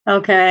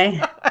Okay.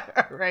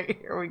 All right,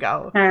 here we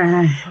go. All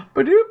right.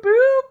 Ba-doop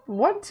boop.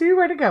 1, 2,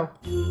 ready to go.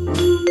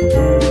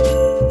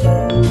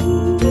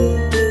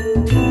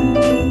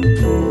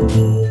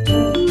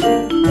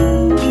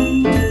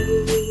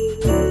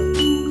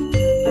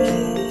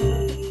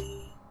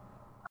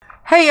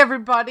 Hey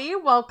everybody,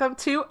 welcome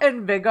to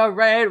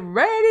Invigorate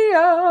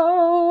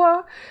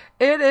Radio.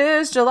 It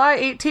is July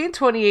 18,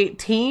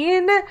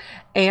 2018,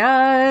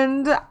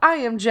 and I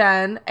am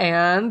Jen,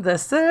 and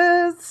this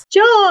is...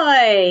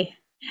 Joy!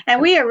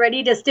 And we are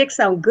ready to stick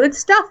some good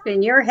stuff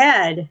in your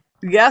head.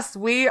 Yes,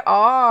 we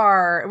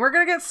are. We're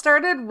going to get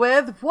started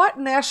with what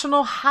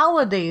national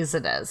holidays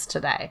it is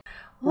today.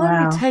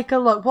 Let me take a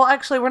look. Well,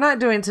 actually, we're not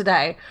doing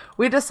today.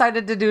 We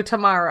decided to do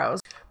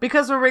tomorrow's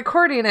because we're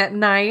recording at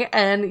night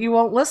and you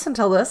won't listen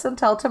to this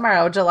until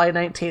tomorrow, July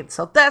 19th.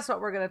 So that's what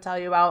we're going to tell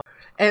you about.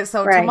 And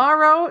so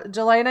tomorrow,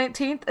 July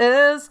 19th,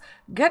 is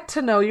Get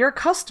to Know Your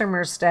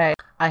Customers Day.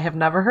 I have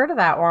never heard of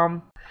that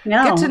one.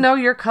 No. Get to Know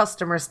Your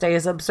Customers Day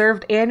is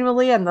observed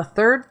annually on the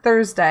third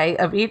Thursday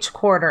of each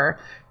quarter,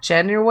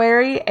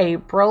 January,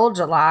 April,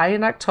 July,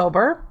 and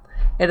October.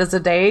 It is a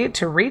day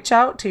to reach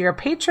out to your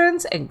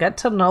patrons and get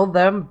to know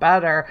them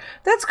better.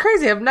 That's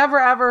crazy. I've never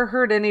ever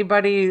heard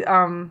anybody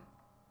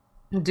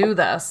do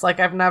this. Like,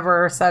 I've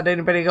never said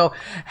anybody go,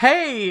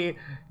 "Hey,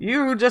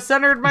 you just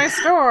entered my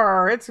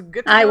store. It's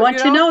good to know, I want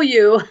to know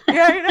you."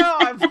 Yeah, I know.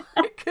 I'm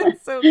like,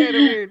 it's so kind of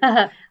weird.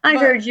 I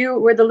heard you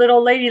were the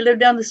little lady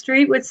lived down the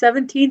street with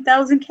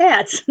 17,000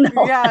 cats. No.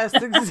 Yes,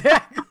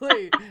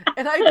 exactly.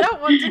 And I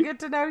don't want to get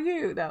to know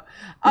you. No.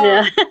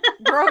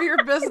 Grow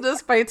your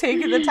business by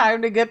taking the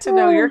time to get to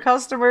know your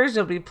customers.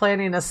 You'll be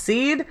planting a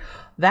seed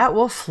that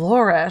will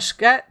flourish.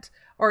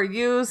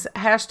 Use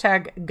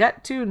hashtag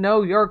Get to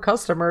Know Your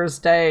Customers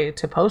Day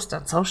to post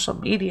on social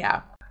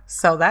media.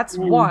 So that's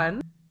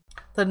one.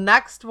 The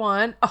next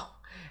one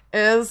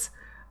is...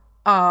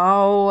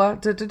 why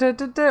do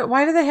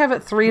they have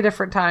it 3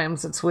 different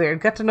times? It's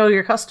weird. Get to Know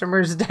Your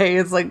Customers Day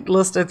is like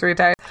listed 3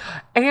 times.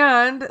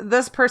 And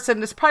this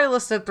person is probably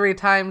listed 3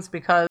 times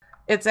because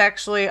it's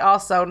actually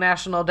also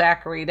National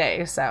Daiquiri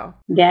Day. So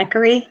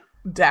Daiquiri?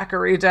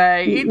 Daiquiri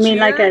Day. You mean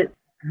year,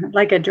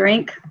 like a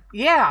drink?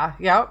 Yeah,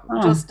 yep.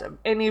 Oh. Just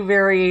any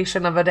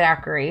variation of a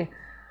daiquiri.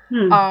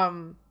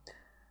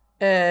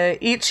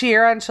 Each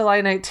year on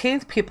July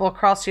 19th, people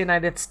across the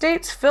United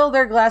States fill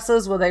their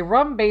glasses with a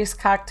rum-based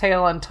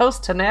cocktail and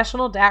toast to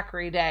National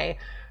Daiquiri Day.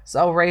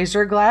 So raise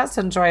your glass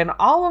and join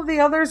all of the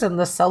others in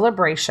the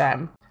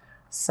celebration.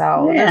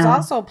 So there's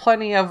also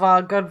plenty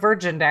of good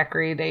virgin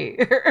daiquiri day.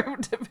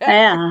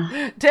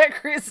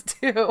 Daiquiris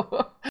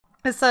too.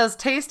 It says,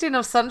 tasting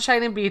of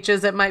sunshine and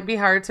beaches, it might be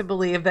hard to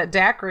believe that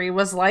daiquiri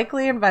was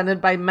likely invented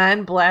by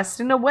men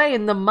blasting away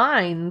in the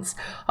mines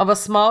of a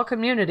small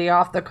community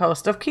off the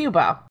coast of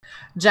Cuba.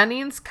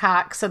 Jennings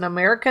Cox, an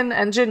American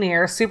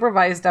engineer,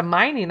 supervised a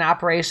mining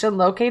operation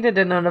located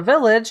in a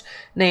village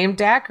named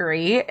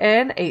Daiquiri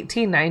in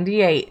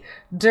 1898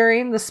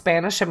 during the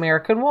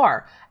Spanish-American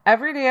War.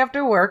 Every day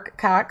after work,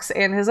 Cox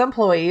and his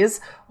employees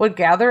would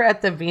gather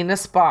at the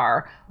Venus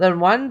Bar. Then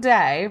one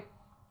day,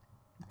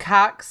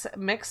 Cox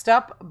mixed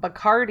up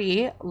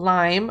Bacardi,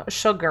 lime,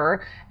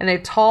 sugar, and a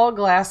tall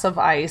glass of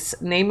ice,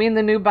 naming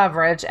the new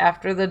beverage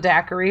after the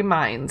daiquiri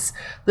mines.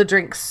 The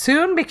drink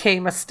soon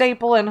became a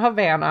staple in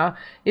Havana.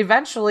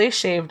 Eventually,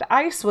 shaved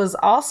ice was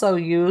also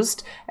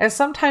used, and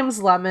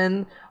sometimes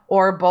lemon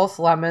or both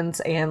lemons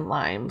and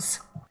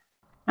limes.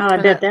 Oh, I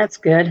bet that's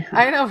good.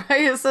 I know,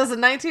 right? It says in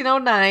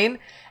 1909,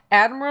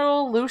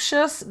 Admiral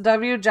Lucius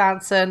W.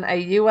 Johnson, a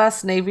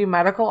U.S. Navy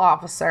medical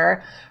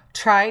officer,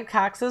 tried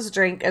Cox's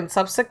drink and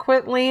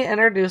subsequently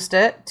introduced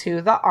it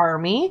to the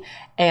Army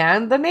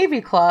and the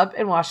Navy Club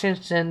in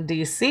Washington,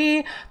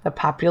 D.C. The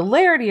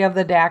popularity of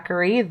the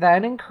daiquiri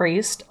then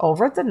increased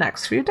over the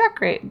next few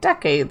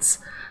decades.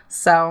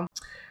 So,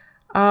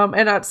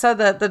 and it said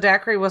that the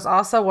daiquiri was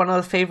also one of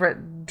the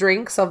favorite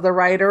drinks of the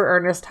writer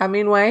Ernest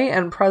Hemingway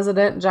and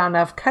President John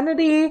F.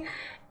 Kennedy.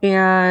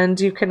 And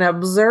you can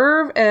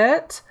observe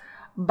it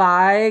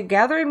by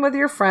gathering with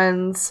your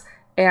friends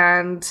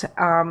and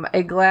have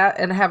a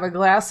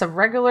glass of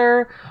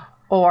regular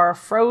or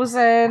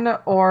frozen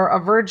or a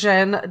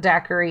virgin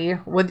daiquiri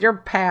with your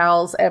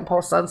pals and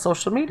post on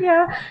social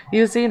media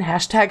using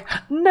hashtag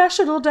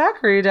National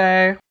Daiquiri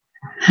Day.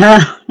 So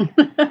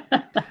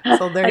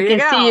there you go. I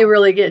can see you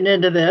really getting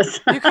into this.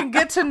 You can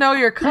get to know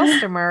your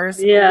customers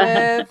with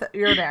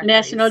your daiquiris.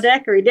 National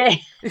Daiquiri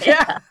Day.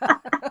 Yeah.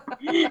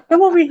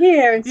 Come over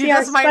here and see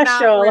our special. You just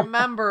might not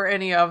remember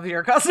any of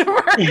your customers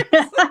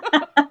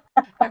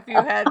if you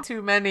had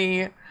too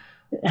many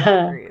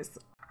daiquiris.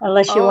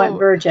 Unless you went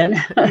virgin.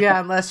 Yeah,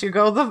 unless you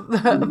go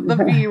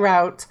the V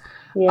route.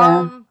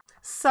 Yeah.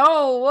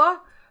 So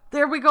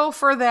there we go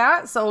for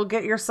that. So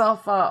get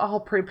yourself all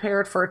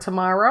prepared for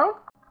tomorrow.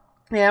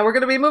 Yeah, we're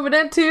going to be moving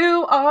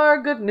into our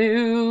good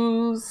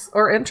news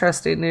or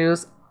interesting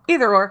news.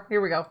 Either or. Here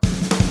we go.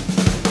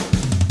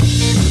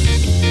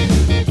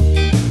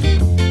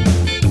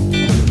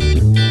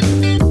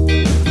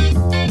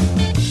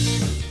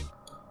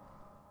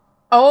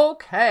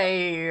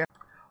 Okay.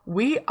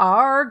 We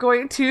are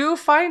going to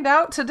find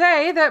out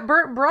today that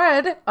burnt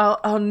bread,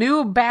 a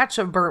new batch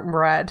of burnt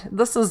bread.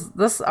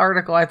 This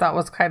article I thought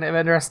was kind of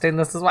interesting.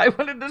 This is why I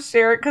wanted to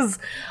share it, because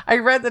I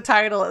read the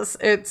title.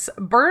 It's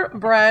burnt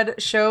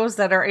bread shows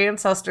that our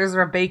ancestors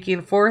were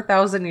baking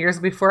 4,000 years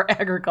before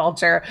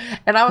agriculture.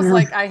 And I was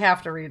like, I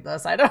have to read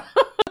this. I don't.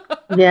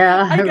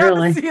 Yeah, I gotta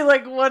really. see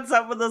like what's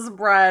up with this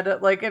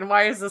bread, like, and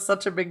why is this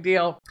such a big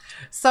deal?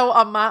 So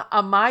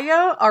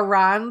Amaya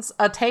Aranz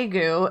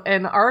Ategu,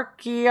 an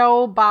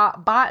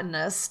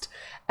archaeobotanist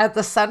at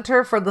the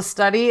Center for the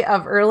Study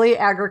of Early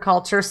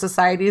Agriculture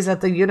Societies at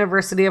the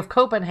University of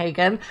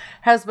Copenhagen,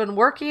 has been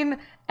working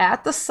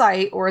at the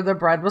site where the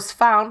bread was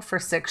found for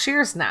 6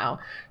 years now.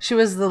 She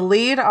was the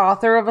lead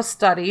author of a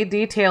study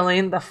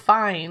detailing the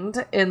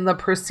find in the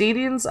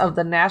Proceedings of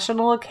the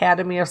National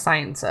Academy of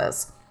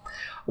Sciences.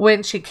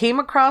 When she came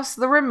across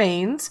the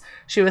remains,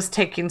 she was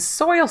taking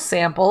soil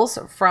samples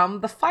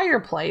from the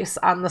fireplace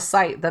on the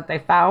site that they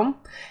found,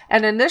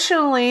 and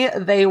initially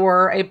they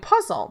were a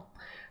puzzle.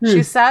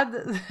 She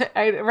said,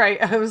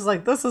 I was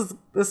like,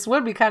 this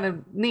would be kind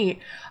of neat.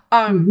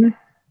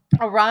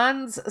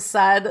 Aranz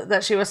said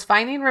that she was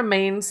finding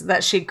remains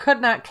that she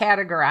could not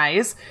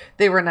categorize.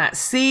 They were not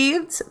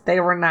seeds, they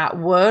were not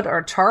wood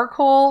or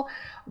charcoal.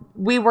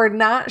 We were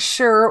not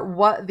sure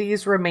what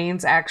these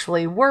remains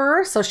actually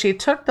were, so she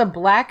took the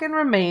blackened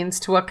remains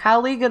to a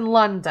colleague in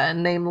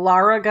London named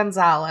Laura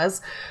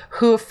Gonzalez,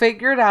 who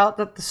figured out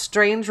that the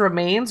strange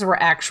remains were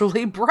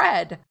actually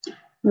bread.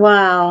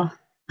 Wow.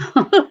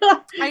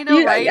 I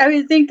know, right? I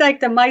would think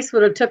like the mice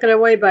would have took it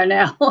away by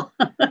now.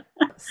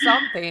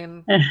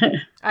 Something.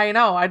 I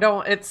know.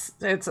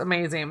 It's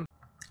amazing.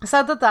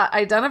 Said that the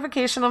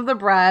identification of the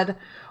bread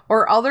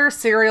or other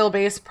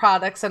cereal-based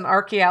products in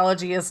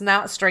archaeology is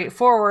not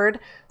straightforward.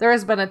 There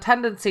has been a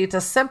tendency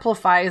to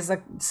simplify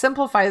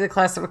the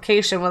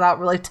classification without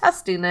really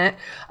testing it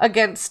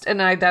against an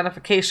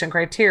identification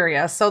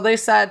criteria. So they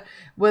said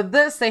with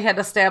this, they had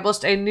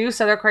established a new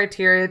set of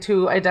criteria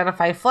to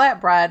identify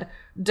flatbread,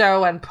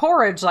 dough, and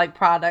porridge-like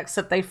products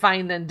that they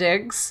find in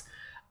digs.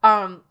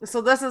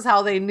 So this is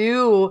how they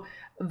knew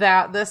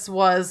that this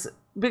was,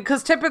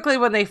 because typically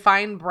when they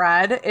find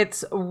bread,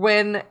 it's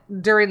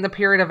during the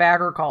period of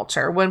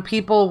agriculture, when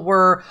people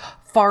were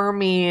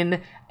farming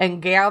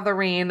and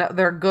gathering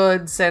their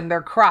goods and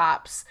their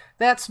crops.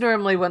 That's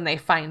normally when they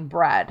find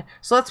bread.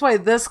 So that's why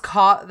this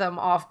caught them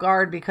off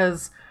guard,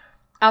 because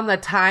on the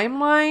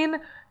timeline,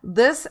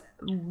 this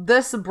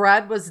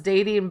bread was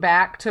dating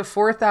back to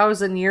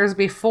 4,000 years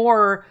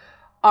before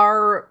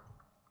our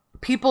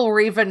people were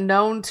even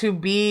known to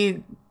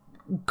be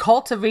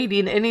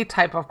cultivating any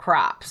type of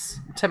crops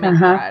to make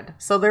bread.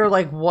 So they're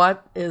like,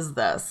 what is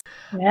this?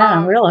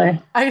 Yeah,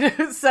 really. I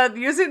said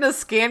using a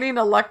scanning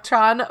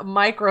electron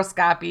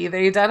microscopy,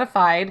 they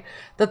identified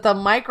that the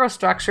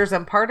microstructures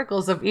and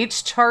particles of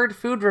each charred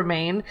food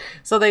remain.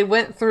 So they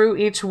went through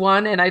each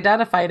one and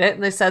identified it.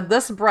 And they said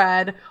this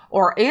bread,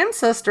 or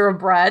ancestor of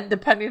bread,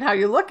 depending how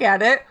you look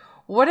at it,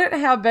 wouldn't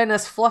have been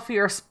as fluffy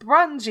or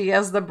spongy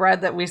as the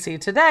bread that we see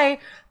today.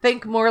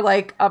 Think more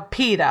like a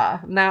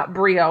pita, not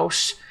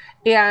brioche.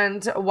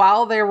 And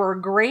while there were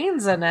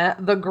grains in it,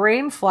 the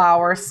grain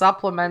flour,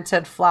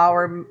 supplemented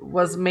flour,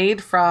 was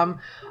made from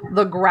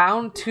the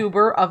ground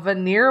tuber of a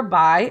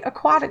nearby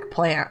aquatic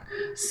plant.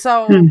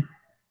 So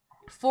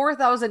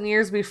 4,000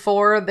 years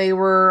before they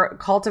were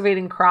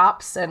cultivating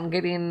crops and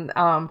getting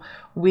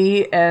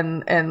wheat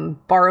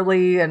and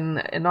barley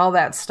and all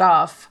that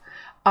stuff,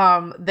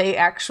 they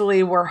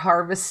actually were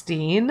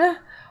harvesting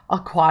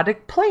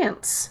aquatic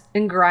plants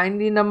and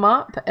grinding them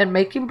up and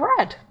making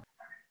bread.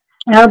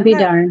 I'll be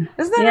darned.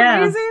 Isn't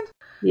that amazing?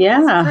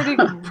 Yeah.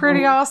 That's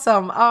pretty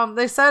awesome.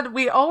 They said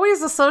we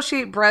always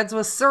associate breads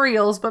with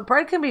cereals, but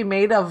bread can be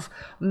made of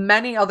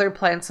many other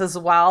plants as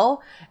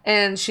well.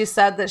 And she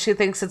said that she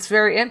thinks it's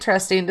very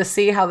interesting to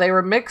see how they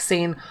were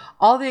mixing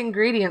all the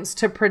ingredients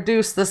to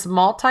produce this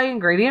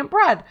multi-ingredient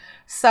bread.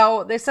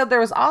 So they said there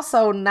was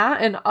also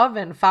not an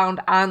oven found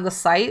on the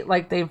site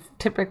like they've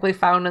typically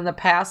found in the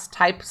past,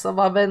 types of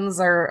ovens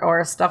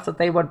or stuff that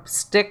they would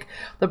stick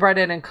the bread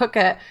in and cook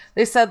it.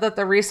 They said that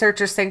the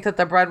researchers think that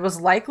the bread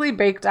was likely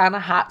baked on a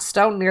hot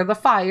stone near the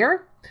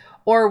fire,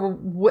 or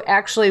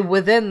actually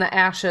within the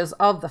ashes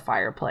of the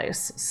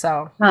fireplace.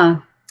 So,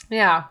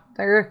 yeah,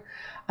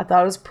 I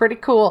thought it was pretty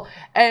cool.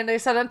 And they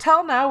said,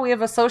 until now, we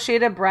have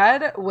associated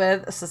bread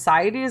with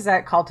societies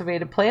that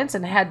cultivated plants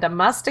and had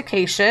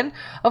domestication.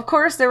 Of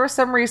course, there were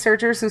some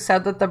researchers who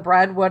said that the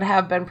bread would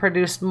have been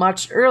produced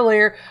much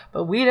earlier,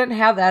 but we didn't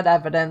have that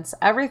evidence.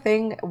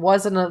 Everything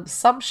was an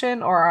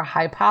assumption or a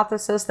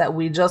hypothesis that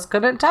we just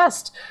couldn't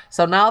test.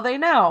 So now they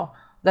know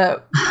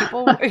that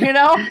people,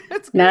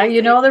 it's now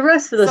you know the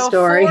rest of the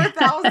story.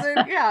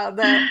 4,000,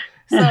 yeah.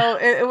 So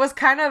it was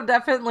kind of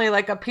definitely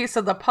like a piece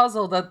of the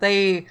puzzle that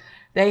they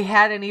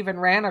hadn't even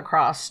ran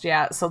across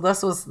yet. So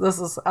this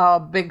was a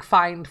big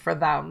find for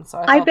them.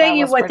 So I bet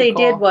you what they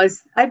did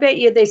was, I bet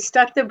you they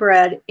stuck the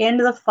bread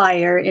into the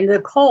fire, into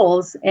the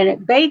coals, and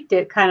it baked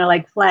it kind of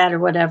like flat or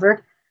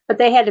whatever. But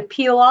they had to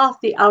peel off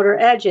the outer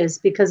edges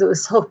because it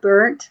was so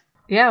burnt.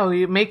 Yeah, well,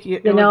 you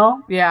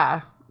know?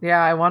 Yeah,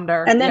 yeah. I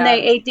wonder. And then Yeah.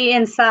 they ate the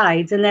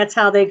insides, and that's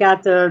how they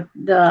got the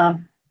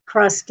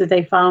crust that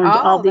they found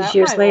all Oh, these that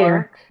years might later.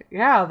 work.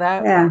 Yeah,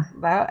 Yeah.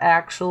 that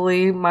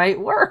actually might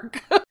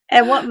work.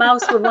 And what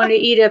mouse would want to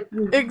eat a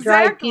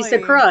dried piece of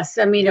Exactly. crust?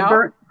 I mean, a Yep.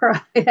 burnt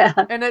crust. Yeah.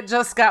 And it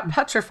just got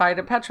petrified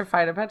and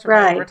petrified and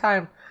petrified over Right.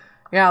 time.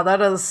 Yeah, that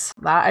is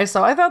that.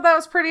 So I thought that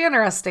was pretty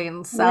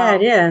interesting. So Yeah,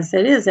 it is.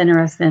 It is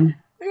interesting.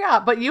 yeah,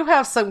 but you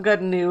have some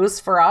good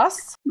news for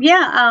us.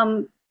 Yeah,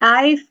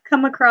 I've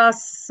come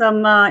across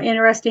some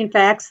interesting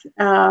facts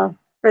for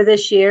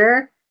this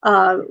year.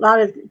 A lot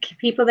of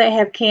people that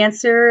have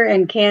cancer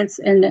and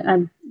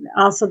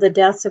also the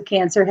deaths of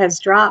cancer has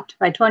dropped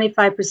by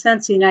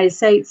 25% in the United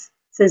States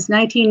since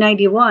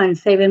 1991,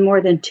 saving more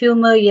than 2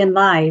 million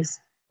lives.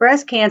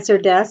 Breast cancer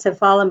deaths have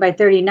fallen by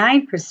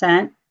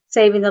 39%,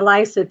 saving the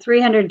lives of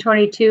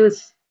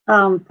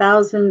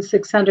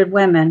 322,600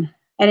 women.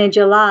 And in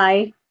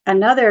July,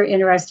 another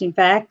interesting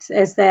fact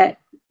is that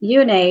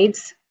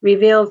UNAIDS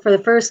revealed for the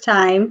first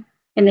time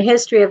in the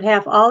history of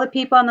half all the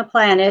people on the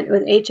planet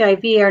with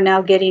HIV are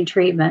now getting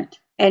treatment.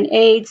 And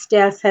AIDS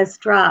deaths has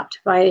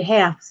dropped by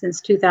half since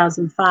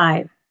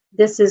 2005.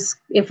 This is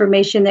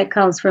information that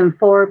comes from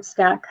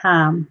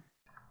Forbes.com.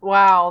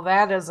 Wow,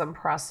 that is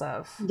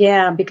impressive.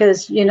 Yeah,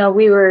 because,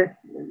 we were,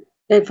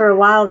 for a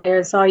while there,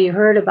 it's all you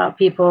heard about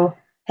people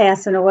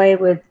passing away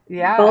with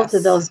both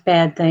of those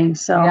bad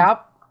things. So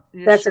yep.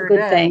 That's a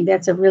good thing.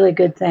 That's a really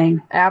good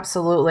thing.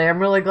 Absolutely. I'm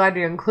really glad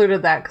you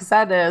included that because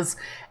that is,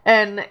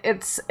 and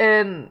it's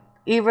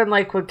even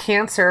like with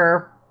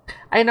cancer,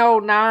 I know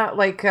not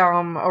like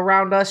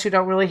around us, you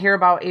don't really hear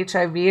about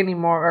HIV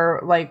anymore,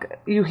 or like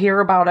you hear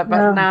about it,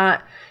 but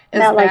not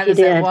as bad as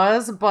it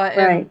was. But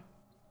in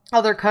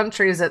other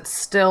countries, it's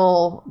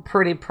still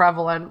pretty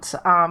prevalent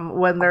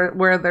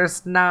where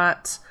there's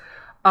not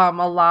a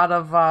lot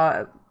of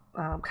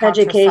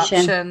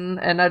contraception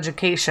and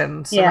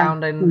education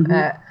surrounding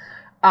it.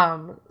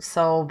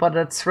 But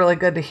it's really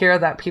good to hear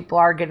that people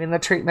are getting the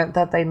treatment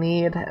that they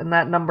need and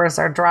that numbers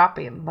are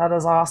dropping. That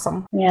is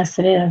awesome. Yes,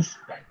 it is.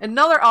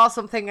 Another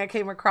awesome thing I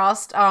came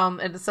across,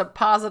 and it's a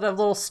positive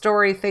little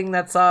story thing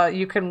that's,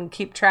 you can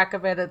keep track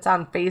of it. It's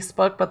on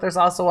Facebook, but there's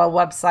also a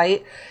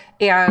website,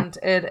 and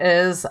it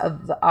is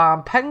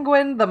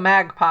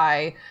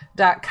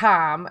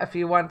penguinthemagpie.com if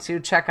you want to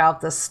check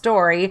out this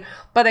story.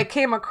 But I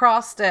came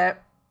across it.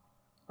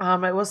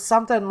 It was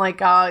something like,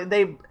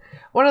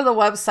 one of the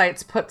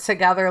websites put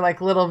together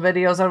like little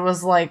videos and it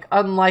was like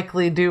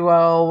unlikely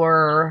duo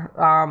or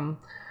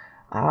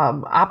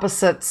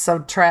opposites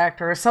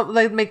subtract or something.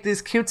 They'd make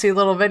these cutesy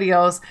little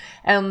videos.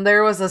 And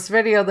there was this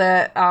video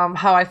that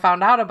how I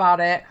found out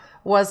about it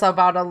was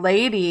about a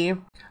lady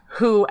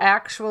who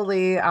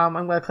actually, I'm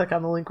going to click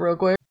on the link real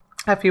quick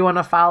if you want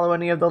to follow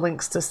any of the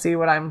links to see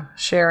what I'm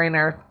sharing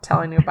or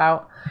telling you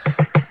about.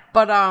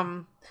 But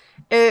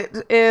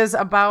it is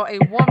about a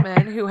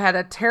woman who had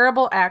a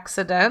terrible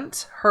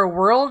accident. Her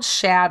world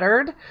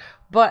shattered,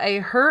 but a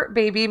hurt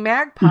baby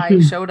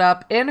magpie showed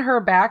up in her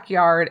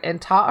backyard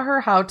and taught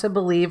her how to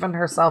believe in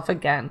herself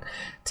again.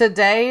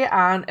 Today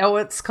on,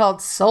 it's called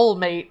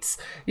Soulmates.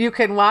 You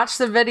can watch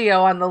the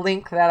video on the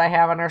link that I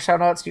have on our show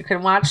notes. You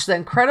can watch the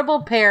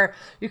incredible pair.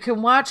 You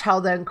can watch how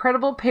the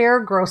incredible pair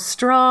grow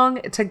strong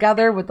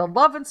together with the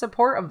love and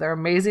support of their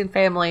amazing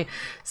family.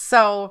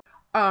 So,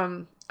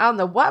 on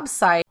the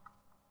website,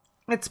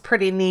 it's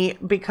pretty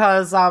neat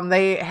because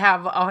they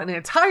have an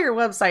entire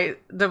website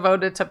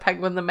devoted to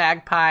Penguin the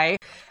Magpie,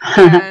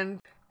 and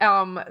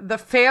the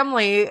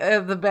family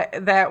of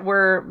that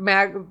were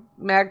the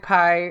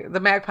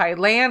magpie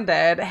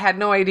landed had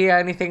no idea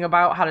anything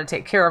about how to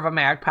take care of a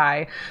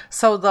magpie.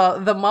 So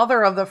the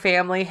mother of the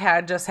family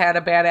had just had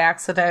a bad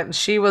accident and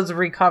she was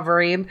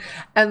recovering,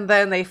 and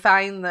then they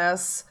find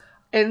this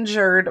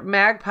injured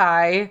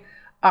magpie.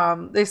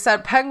 They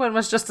said Penguin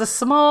was just a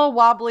small,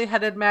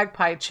 wobbly-headed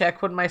magpie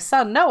chick when my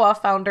son Noah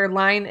found her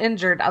lying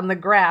injured on the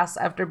grass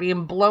after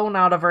being blown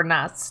out of her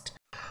nest,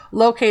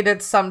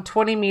 located some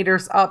 20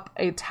 meters up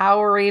a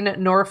towering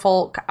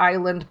Norfolk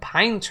Island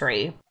pine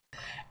tree,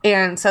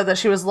 and said that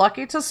she was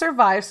lucky to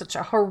survive such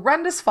a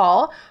horrendous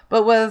fall,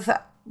 but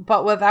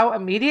without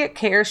immediate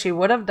care, she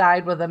would have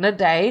died within a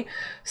day.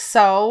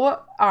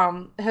 So,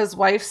 his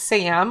wife,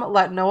 Sam,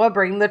 let Noah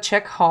bring the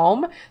chick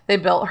home. They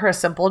built her a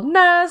simple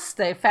nest.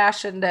 They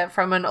fashioned it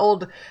from an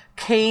old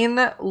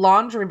cane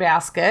laundry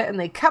basket, and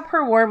they kept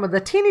her warm with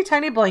a teeny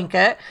tiny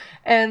blanket.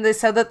 And they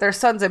said that their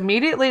sons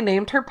immediately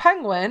named her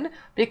Penguin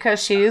because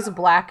she's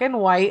black and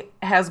white,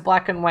 has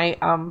black and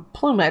white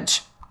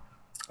plumage.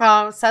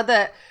 Said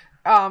that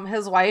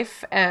his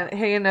wife and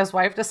his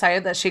wife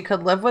decided that she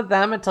could live with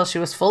them until she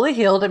was fully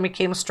healed and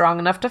became strong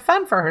enough to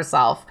fend for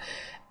herself.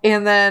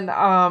 And then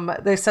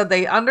they said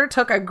they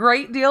undertook a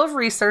great deal of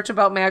research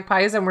about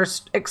magpies and were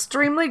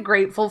extremely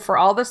grateful for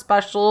all the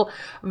special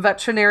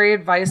veterinary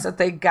advice that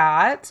they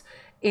got.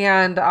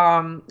 And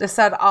they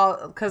said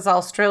because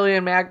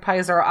Australian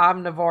magpies are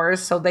omnivores,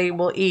 so they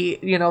will eat,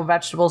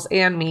 vegetables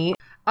and meat.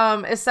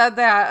 It said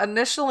that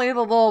initially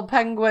the little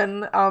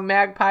penguin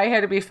magpie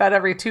had to be fed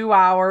every 2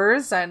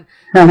 hours, and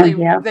you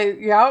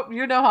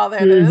know how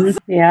that is.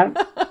 Yeah.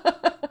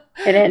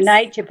 And at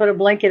night you put a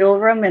blanket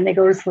over them and they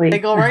go to sleep. They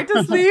go right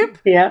to sleep.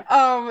 Yeah.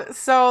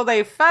 So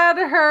they fed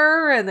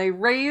her and they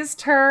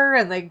raised her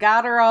and they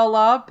got her all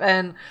up,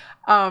 and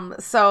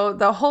so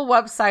the whole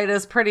website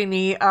is pretty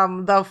neat.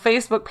 The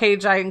Facebook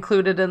page I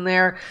included in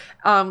there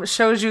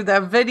shows you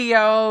the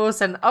videos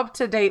and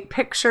up-to-date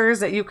pictures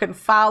that you can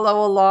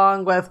follow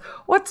along with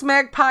what's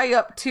Magpie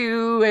up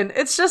to, and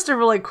it's just a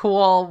really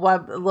cool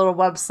little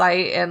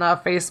website and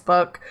a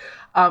Facebook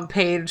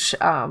page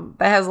that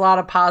has a lot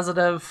of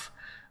positive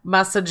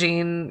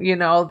messaging, you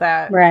know,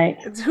 that right.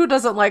 Who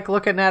doesn't like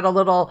looking at a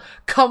little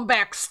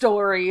comeback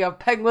story of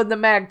Penguin the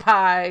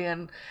Magpie,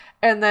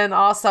 and then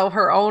also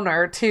her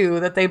owner too,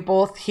 that they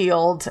both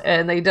healed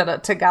and they did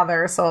it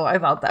together. So I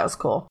thought that was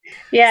cool.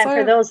 Yeah, so,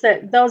 and for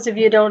those of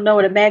you who don't know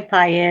what a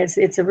magpie is,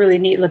 it's a really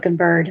neat looking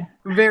bird.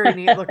 Very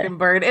neat looking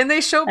bird. And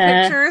they show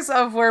pictures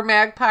of where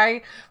Magpie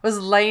was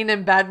laying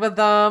in bed with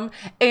them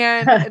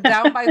and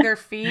down by their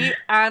feet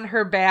on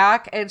her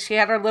back, and she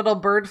had her little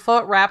bird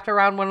foot wrapped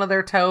around one of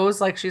their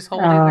toes like she's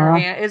holding their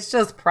hand. It's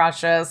just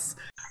precious.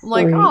 I'm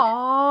like,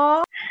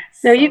 aww.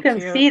 So you can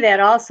see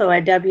that also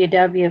at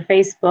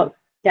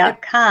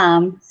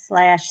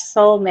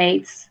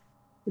www.facebook.com/soulmates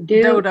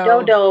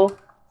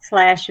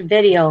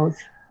dodo/videos.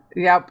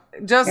 Yep.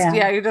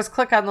 You just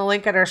click on the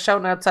link in our show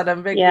notes at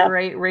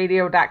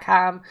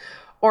invigorateradio.com,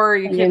 or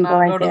you can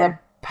go to the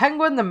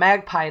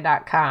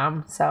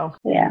penguinthemagpie.com. So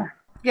yeah,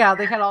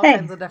 they had all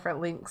kinds of different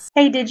links.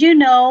 Hey, did you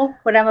know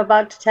what I'm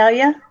about to tell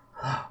you?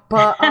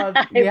 But I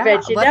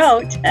bet you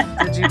don't.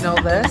 Did you know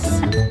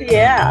this?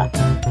 Yeah.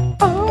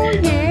 Oh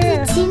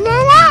yeah. Did you know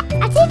that?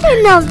 I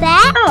didn't know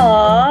that.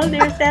 Oh,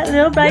 there's that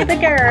little baby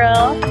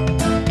girl.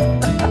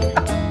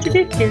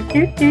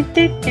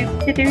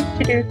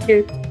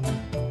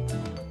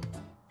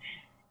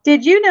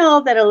 Did you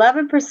know that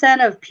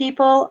 11% of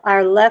people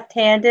are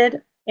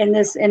left-handed in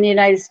the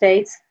United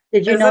States?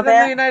 Did you know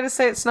that? In the United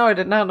States? No, I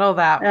did not know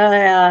that.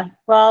 Yeah.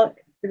 Well,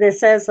 it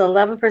says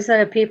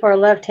 11% of people are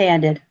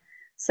left-handed.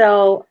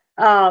 So,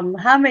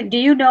 do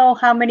you know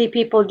how many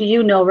people do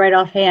you know right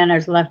offhand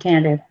are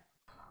left-handed?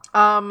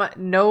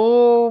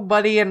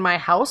 Nobody in my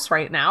house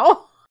right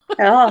now.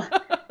 Oh,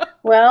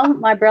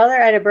 well, I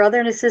had a brother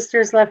and a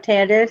sister is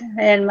left-handed,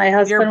 and my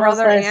husband your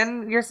brother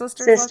and your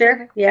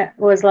sister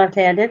was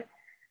left-handed.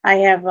 I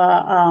have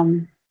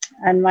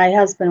and my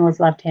husband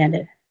was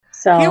left-handed.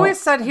 So he always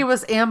said he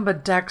was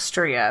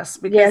ambidextrous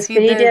because yes, he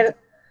did.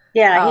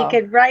 Yeah, he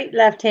could write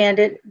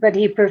left-handed, but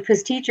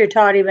his teacher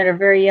taught him at a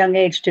very young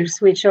age to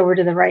switch over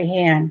to the right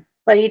hand.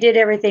 But he did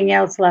everything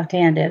else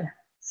left-handed.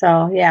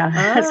 So, yeah,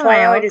 that's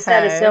why I always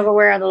had a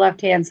silverware on the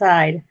left-hand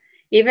side.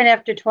 Even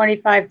after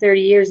 25,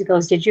 30 years, he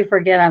goes, did you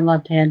forget I'm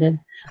left-handed?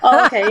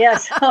 Oh, okay,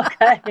 yes,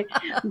 okay.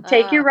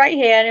 Take your right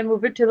hand and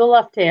move it to the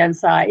left-hand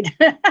side.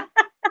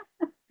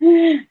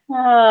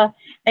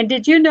 And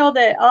did you know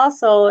that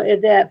also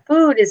that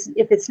food is,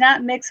 if it's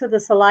not mixed with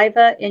the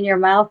saliva in your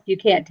mouth, you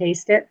can't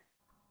taste it?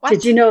 What?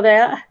 Did you know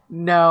that?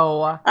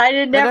 No. I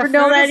didn't never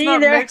know that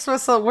either. Mixed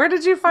with where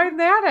did you find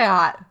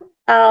that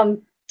at?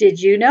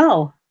 Did you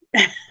know?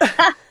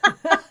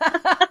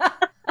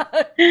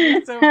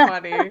 So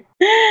funny. I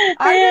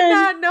did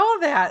not know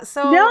that.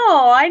 So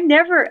no, I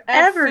never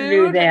ever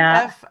knew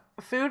that.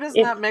 If food is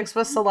not mixed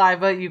with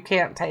saliva, you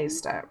can't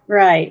taste it.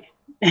 Right.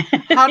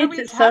 How do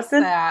we test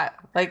that?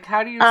 Like,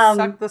 how do you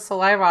suck the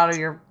saliva out of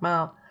your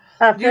mouth?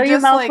 Fill your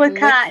mouth with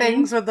cotton.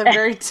 Things with the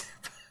very tip.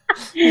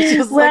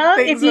 Well,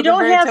 if you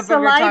don't have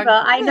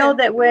saliva, I know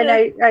that when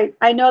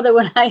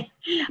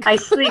I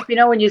sleep, you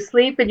know, when you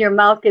sleep and your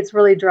mouth gets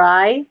really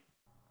dry,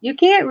 you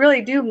can't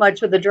really do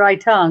much with a dry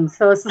tongue.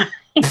 So it's like,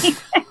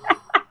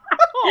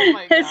 oh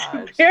my gosh.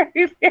 It's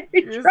very,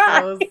 very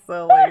dry. You're so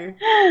silly.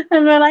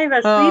 And then I have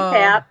a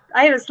CPAP.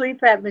 I have a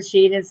CPAP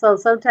machine, and so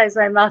sometimes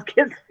my mouth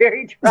gets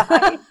very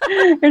dry.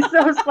 And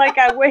so it's like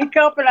I wake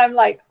up and I'm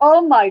like,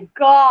 oh my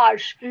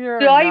gosh.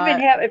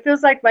 It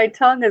feels like my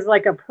tongue is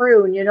like a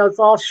prune, you know, it's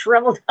all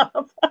shriveled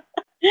up.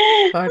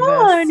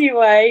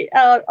 Anyway.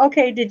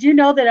 Okay, did you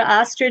know that an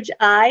ostrich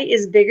eye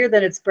is bigger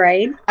than its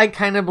brain? I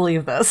kind of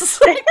believe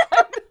this.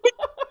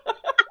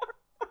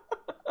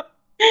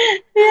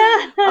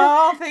 Yeah.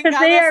 Oh, thank God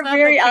they are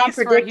very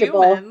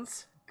unpredictable.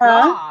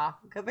 Huh?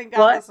 Thank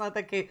God that's not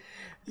the case.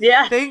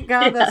 Yeah. Thank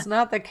God that's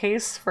not the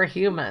case for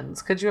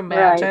humans. Could you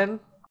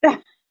imagine?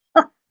 Right.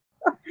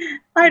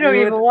 I don't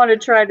even want to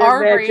try to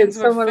imagine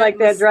someone like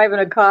that driving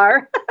a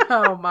car.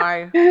 Oh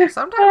my.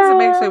 Sometimes it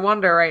makes me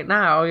wonder right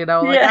now, you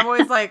know, like I'm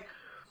always like,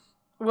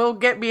 we'll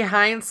get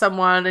behind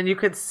someone and you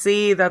could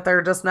see that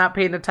they're just not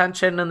paying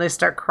attention and they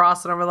start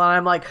crossing over the line.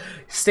 I'm like,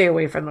 stay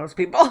away from those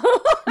people.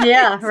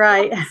 Yeah,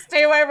 right.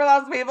 Stay away from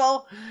those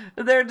people.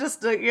 They're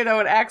just,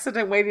 an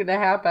accident waiting to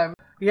happen.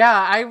 Yeah,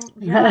 I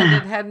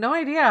had no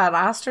idea. An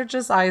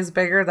ostrich's eye is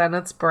bigger than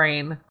its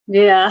brain.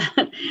 Yeah.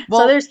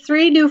 Well, so there's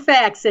 3 new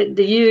facts that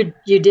you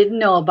didn't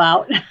know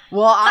about.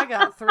 Well, I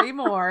got 3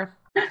 more.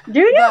 Do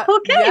you?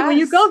 Okay, well,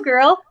 you go,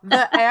 girl.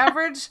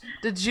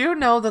 Did you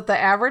know that the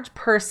average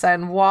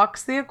person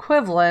walks the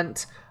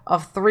equivalent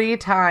of 3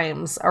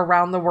 times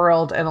around the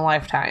world in a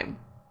lifetime?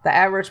 The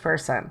average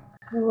person.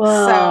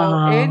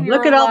 Wow. So in your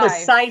Look at all the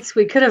life- sights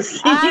we could have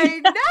seen.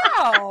 I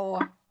know.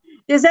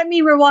 Does that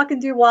mean we're walking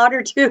through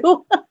water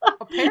too?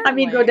 Apparently. I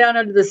mean, go down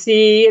under the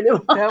sea.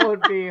 That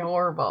would be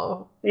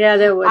horrible. Yeah,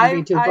 that wouldn't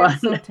be too I'm fun.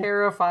 so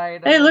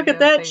terrified. Hey, of look at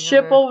that anything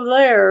ship under- over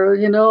there.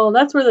 You know,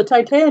 that's where the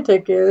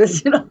Titanic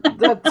is. You know?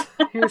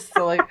 You're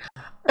silly.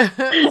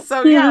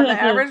 So yeah, the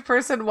average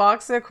person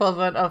walks the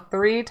equivalent of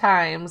 3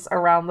 times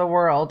around the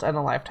world in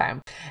a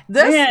lifetime.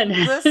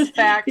 This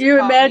fact. You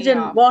caught me imagine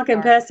off walking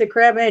guard. past a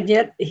crab, and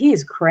yet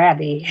he's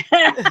crabby.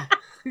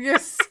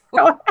 Yes.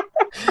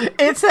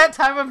 It's that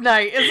time of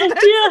night, isn't it?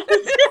 Yes.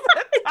 It's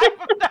that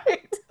time of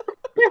night.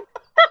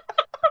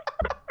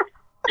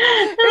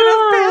 It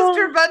is past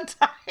your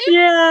bedtime.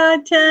 Yeah,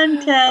 10,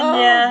 Oh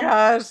yeah.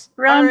 gosh.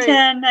 Around All right.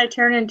 10, I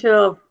turn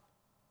into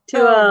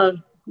Oh.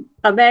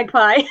 a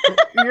magpie.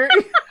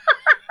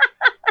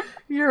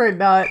 You're a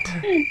nut.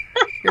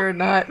 You're a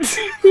nut.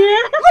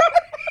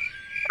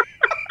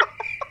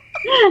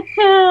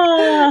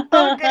 Yeah.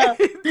 Okay.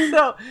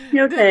 So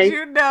Okay. did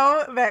you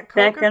know that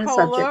Back on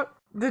Coca-Cola subject.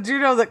 Did you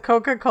know that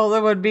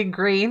Coca-Cola would be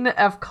green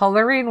if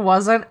coloring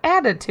wasn't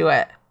added to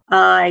it?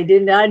 I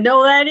did not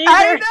know that either.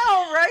 I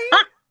know, right?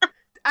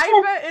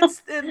 I bet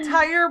its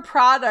entire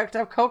product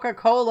of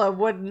Coca-Cola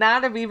would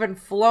not have even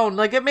flown.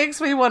 Like, it makes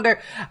me wonder.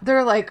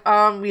 They're like,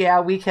 yeah,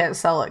 we can't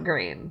sell it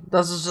green.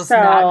 This is just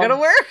not going to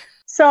work.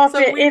 So if, So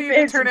it, we if need to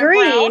it's turn it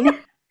green, brown?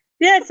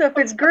 yeah. So if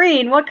it's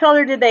green, what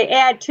color did they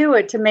add to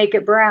it to make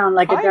it brown,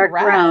 like Probably a dark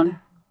red. brown?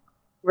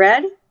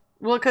 Red,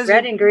 Well, because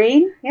red and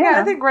green. yeah, I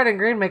Yeah, think red and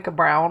green make a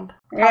brown.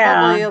 Yeah.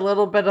 Probably a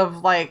little bit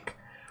of like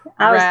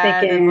I was red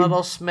thinking. and a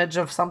little smidge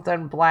of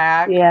something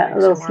black. Yeah, a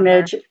Makes little you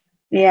wonder. smidge.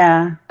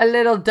 Yeah, A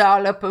little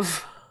dollop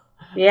of.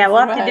 yeah. We'll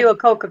have to Red. do a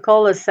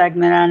Coca-Cola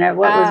segment on it.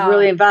 What was Ah.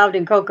 really involved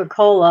in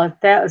Coca-Cola?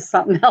 That was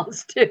something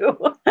else too.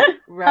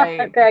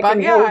 Right. Back But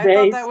in yeah, those I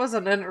days. thought that was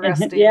an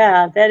interesting,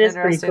 Yeah, that is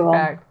pretty interesting cool.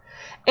 fact.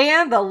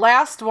 And the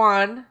last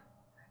one,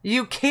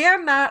 you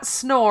cannot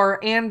snore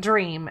and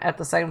dream at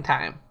the same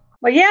time.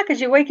 Well, yeah, because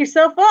you wake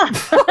yourself up.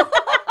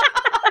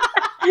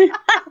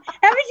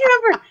 Haven't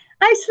you ever?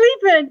 I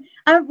sleep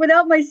in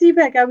without my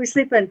CPAP. I was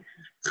sleeping.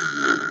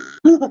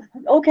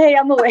 Okay,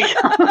 I'm awake.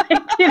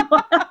 You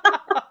know?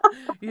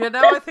 You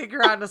know, I think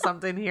you're onto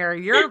something here.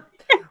 You're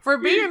for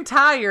being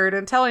tired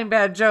and telling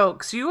bad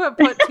jokes. You have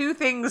put two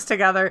things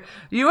together.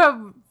 You have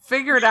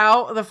figured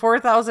out the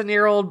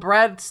 4,000-year-old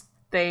bread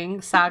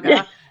thing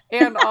saga,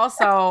 and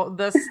also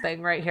this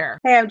thing right here.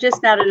 Hey, I'm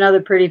just not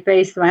another pretty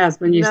face. My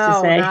husband used to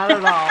say. Not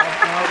at all.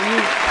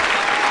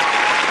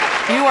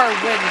 No, you are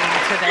winning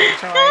today,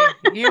 Joy.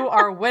 You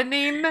are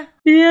winning.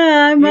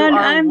 Yeah,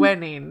 I'm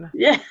winning.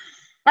 Yeah,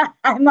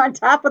 I'm on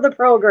top of the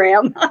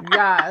program.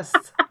 Yes,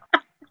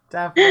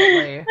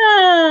 definitely.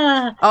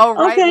 Ah, All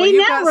right. Okay, well, you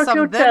now got we'll some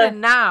go then to-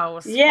 and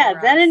nows. yeah,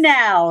 for then us. and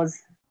nows.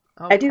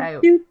 Okay.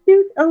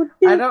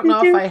 I don't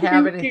know if I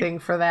have anything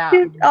for that.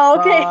 Oh,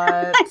 okay.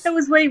 but I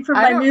was waiting for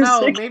I my don't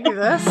music. know. Maybe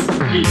this.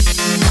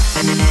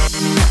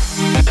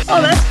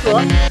 Oh, that's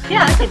cool.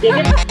 Yeah, I can dig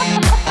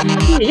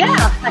it. Yeah,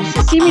 I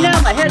should see me now.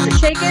 My head's a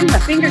shaking. My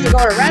fingers are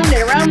going around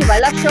and around. My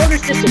left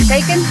shoulder's just a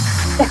shaking.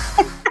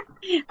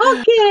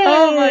 Okay.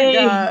 Oh my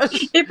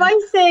gosh. If I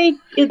say,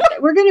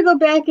 we're going to go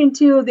back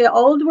into the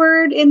old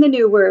word and the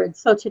new word.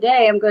 So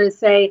today I'm going to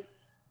say,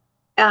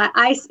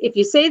 if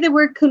you say the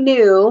word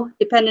canoe,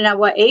 depending on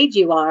what age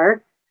you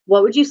are,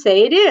 what would you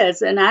say it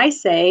is? And I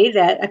say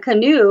that a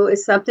canoe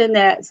is something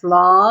that's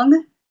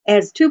long,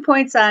 has 2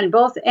 points on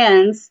both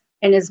ends,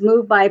 and is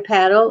moved by a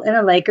paddle in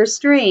a lake or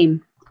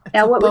stream.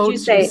 Now, what would you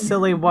say?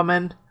 Silly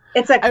woman.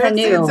 It's a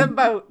canoe. It's a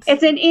boat.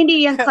 It's an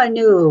Indian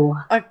canoe.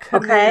 A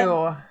canoe.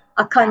 Okay.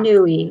 A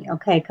canoe.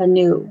 Okay,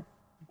 canoe.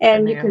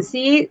 And you Canoe. can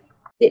see,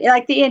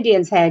 like the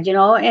Indians had,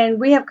 and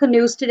we have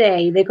canoes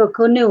today. They go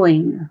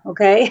canoeing,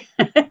 okay?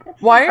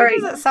 Why All right.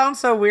 does it sound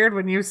so weird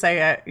when you say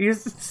it?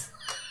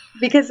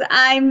 Because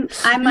I'm You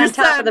on top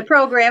said- of the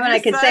program and you I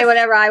can said- say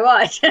whatever I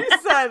want. You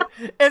said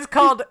it's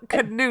called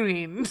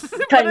canoeing. But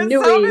it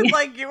Canoeing. sounded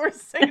like you were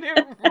saying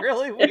it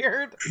really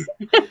weird.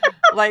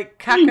 Like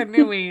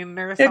canoeing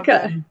or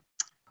something.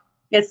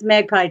 It's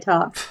magpie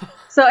talk.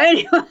 So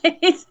anyway,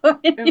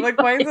 I'm like,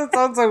 why does it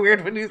sound so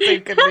weird when you say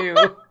canoe?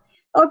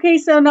 okay,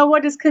 so now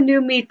what does canoe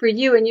mean for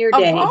you in your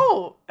day? A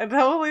boat. It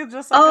totally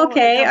just Oh,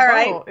 okay, all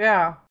right. boat.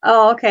 Yeah.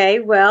 Oh, okay.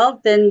 Well,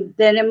 then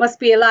it must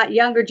be a lot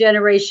younger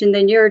generation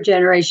than your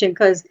generation,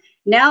 because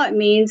now it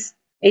means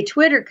a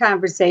Twitter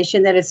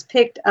conversation that has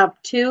picked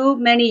up too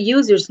many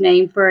users'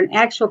 name for an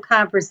actual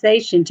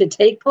conversation to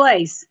take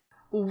place.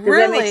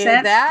 Really? that make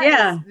sense?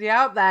 Yeah.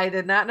 Yeah, I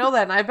did not know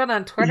that. And I've been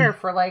on Twitter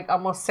for like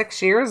almost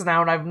 6 years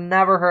now, and I've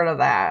never heard of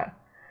that.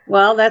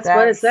 Well, that's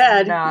what it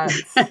said.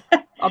 Nuts.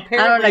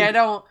 Apparently, I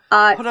don't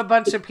put a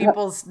bunch of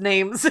people's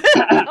names in.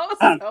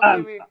 So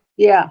maybe.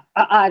 Yeah,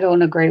 I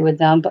don't agree with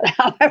them, but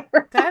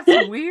however. That's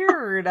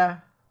weird.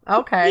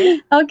 Okay.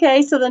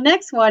 Okay, so the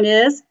next one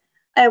is,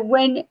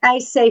 When I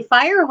say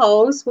fire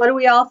hose, what do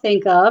we all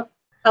think of?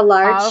 A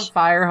large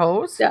Fire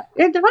hose. the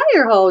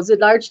fire hose, a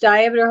large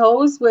diameter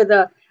hose with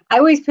a. I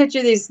always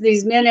picture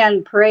these men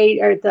on parade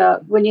or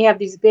when you have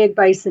these big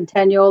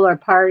bicentennial or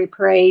party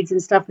parades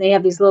and stuff. And they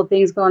have these little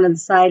things going on the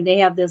side. And they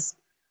have this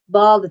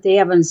ball that they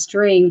have on a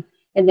string,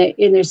 and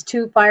there's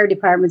two fire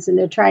departments, and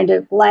they're trying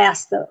to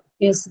blast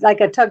it's like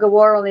a tug of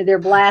war, only they're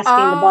blasting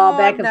the ball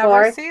back and forth.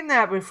 I've never seen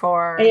that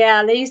before.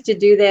 Yeah, they used to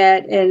do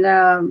that in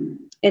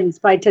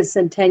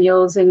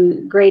bicentennials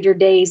and greater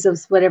days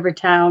of whatever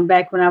town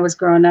back when I was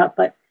growing up.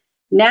 But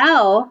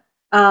now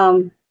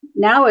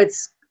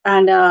it's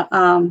on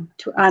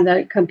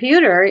the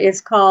computer.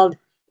 It's called.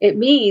 It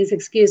means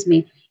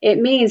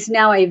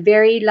now a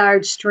very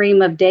large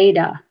stream of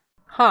data.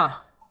 Huh.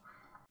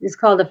 It's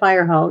called a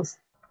fire hose.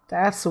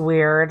 That's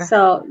weird.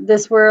 So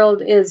this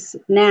world is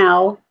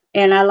now,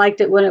 and I liked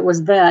it when it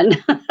was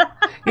then.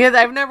 Yeah,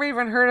 I've never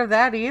even heard of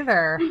that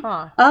either.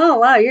 Huh. Oh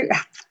wow,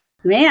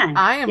 Man,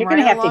 I am. You're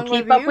going to have to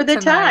keep up with the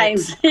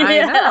times.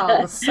 I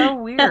know. It's so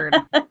weird.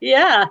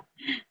 Yeah.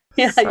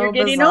 So you're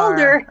getting bizarre.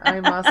 older.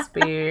 I must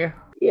be.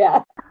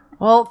 Yeah.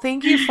 Well,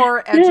 thank you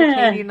for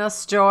educating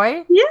us,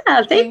 Joy.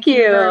 Yeah, thank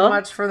you very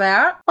much for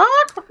that.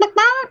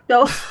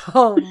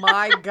 Oh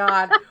my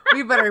God.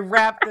 We better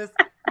wrap this.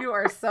 You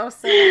are so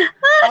silly.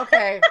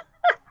 Okay.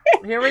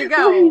 Here we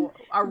go.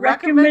 A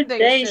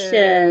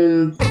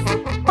recommendation.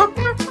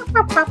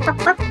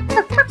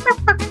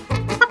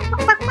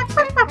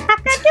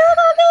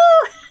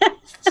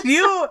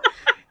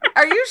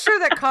 Are you sure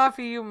that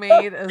coffee you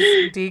made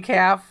is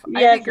decaf? Yes,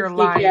 I think you're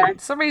lying. Decaf.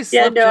 Somebody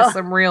slipped you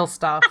some real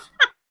stuff.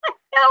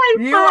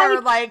 You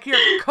are like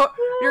you're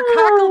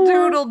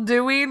cockle-doodle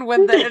doing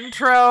with the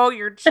intro.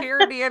 You're chair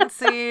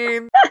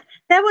dancing.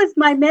 That was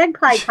my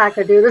magpie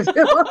cock-a-doodle.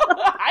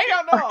 I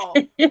don't know.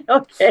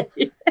 Okay.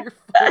 You're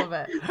full of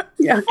it.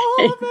 Okay.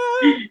 Full of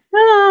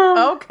it.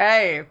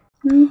 Okay.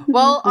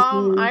 Well,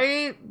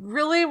 I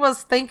really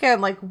was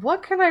thinking, like,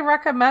 what can I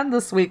recommend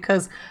this week?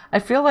 Because I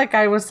feel like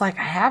I was like,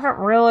 I haven't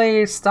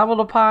really stumbled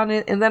upon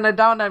it. And then it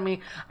dawned on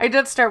me, I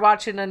did start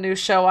watching a new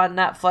show on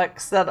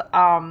Netflix that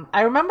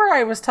I remember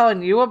I was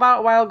telling you about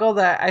a while ago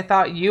that I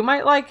thought you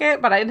might like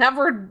it, but I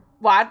never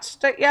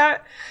watched it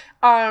yet.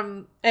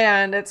 And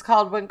it's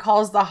called When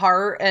Calls the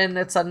Heart, and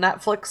it's a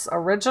Netflix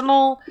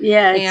original.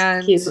 Yeah,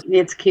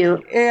 it's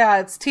cute. Yeah,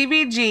 it's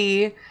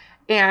TVG.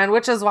 And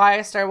which is why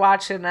I started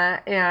watching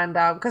it. And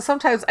because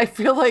sometimes I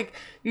feel like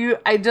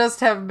I just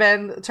have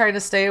been trying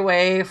to stay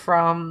away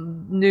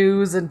from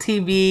news and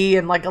TV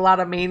and like a lot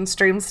of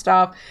mainstream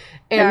stuff.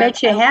 And it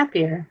makes you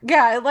happier.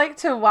 Yeah, I like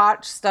to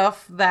watch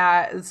stuff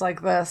that is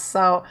like this.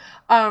 So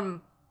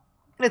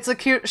it's a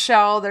cute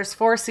show. There's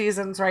 4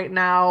 seasons right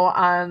now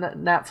on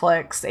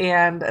Netflix.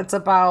 And it's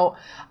about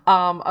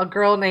a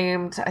girl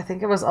named, I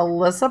think it was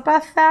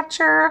Elizabeth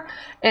Thatcher.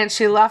 And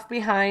she left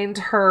behind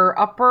her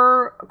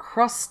upper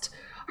crust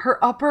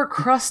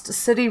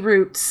city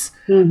roots.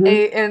 Mm-hmm.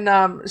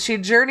 And she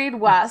journeyed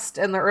west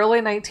in the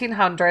early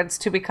 1900s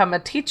to become a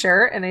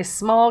teacher in a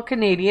small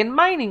Canadian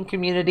mining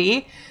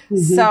community.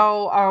 Mm-hmm.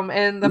 So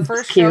in the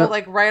first show,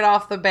 like right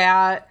off the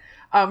bat,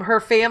 her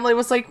family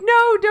was like,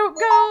 no, don't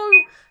go.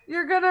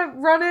 You're going to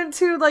run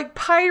into like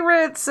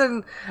pirates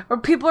or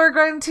people are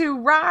going to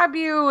rob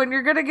you and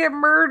you're going to get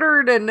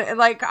murdered. And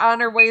like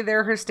on her way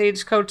there, her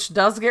stagecoach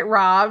does get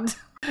robbed.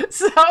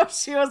 So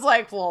she was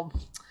like, well,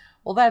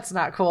 that's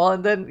not cool.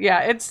 And then,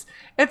 yeah,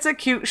 it's a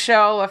cute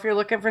show if you're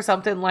looking for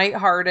something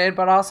lighthearted,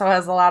 but also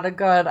has a lot of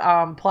good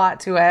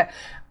plot to it.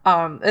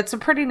 It's a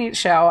pretty neat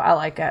show. I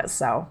like it.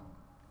 So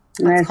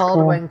it's called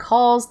cool. When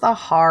Calls the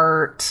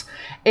Heart.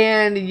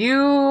 And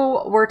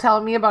you were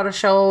telling me about a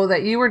show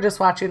that you were just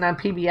watching on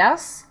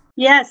PBS.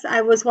 Yes,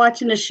 I was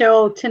watching a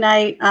show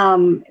tonight.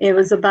 It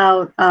was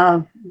about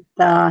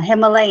the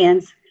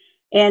Himalayas,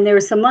 and there were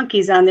some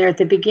monkeys on there at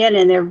the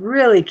beginning. They're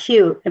really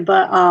cute,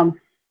 but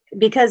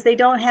because they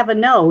don't have a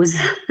nose,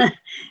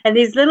 and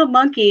these little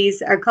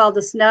monkeys are called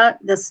the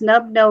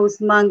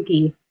snub-nosed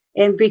monkey,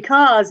 and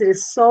because it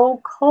is so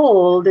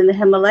cold in the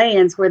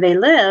Himalayas where they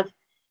live,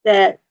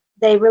 that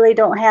they really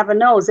don't have a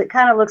nose. It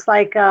kind of looks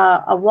like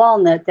a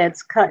walnut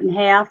that's cut in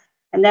half,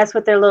 and that's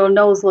what their little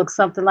nose looks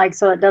something like,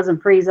 so it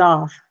doesn't freeze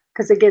off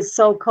because it gets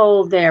so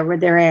cold there where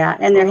they're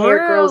at, and their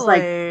hair grows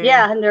like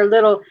and they're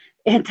little.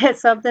 And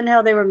that's something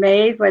how they were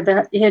made, where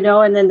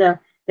and then the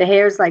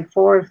hair's like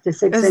 4 to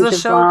 6 inches long. Is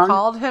the show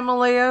called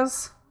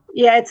Himalayas?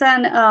 Yeah, it's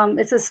on.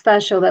 It's a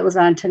special that was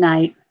on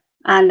tonight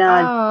on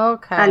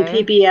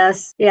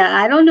PBS. Yeah,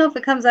 I don't know if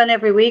it comes on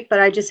every week, but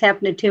I just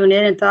happened to tune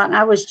in and thought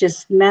I was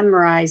just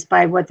memorized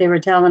by what they were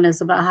telling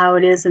us about how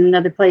it is in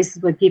other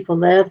places where people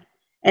live,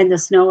 and the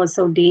snow is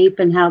so deep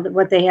and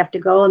what they have to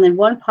go. And then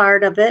one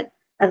part of it,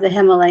 of the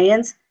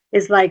Himalayas,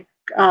 is like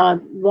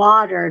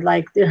water,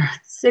 like there are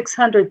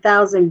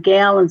 600,000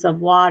 gallons of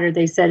water,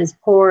 they said, is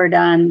poured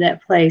on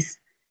that place.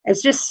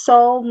 It's just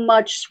so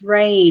much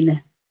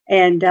rain.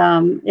 And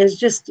it's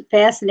just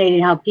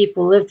fascinating how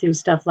people live through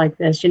stuff like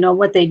this,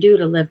 what they do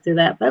to live through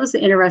that. But it was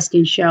an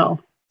interesting show.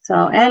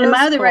 So, and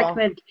my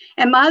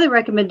other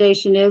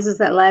recommendation is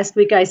that last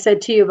week I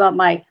said to you about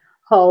my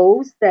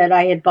hose that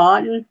I had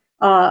bought, and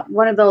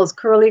one of those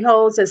curly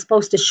hose that's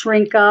supposed to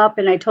shrink up.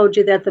 And I told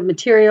you that the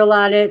material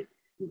on it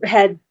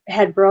had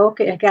broke.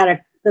 It got a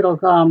little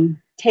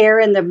tear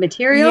in the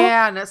material.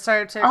 Yeah, and it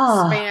started to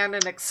expand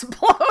and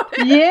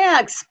explode. Yeah,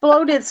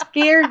 exploded.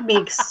 Scared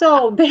me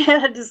so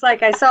bad. It's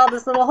like I saw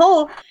this little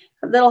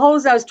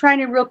hose. I was trying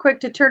to real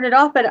quick to turn it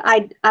off, but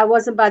I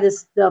wasn't by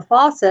the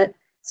faucet,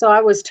 so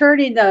I was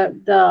turning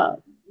the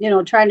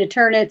trying to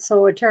turn it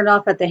so it turned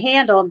off at the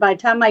handle. And by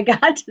the time I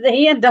got to the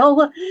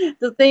handle,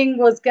 the thing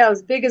got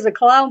as big as a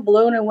clown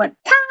balloon and went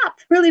pop,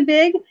 really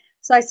big.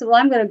 So I said, well,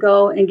 I'm going to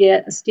go and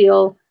get a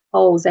steel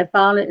hose. I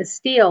found it is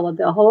steel.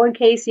 The whole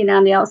encasing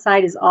on the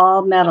outside is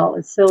all metal.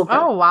 It's silver.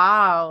 Oh,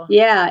 wow.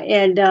 Yeah,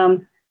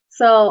 and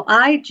so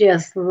I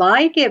just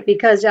like it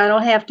because I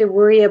don't have to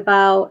worry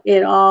about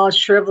it all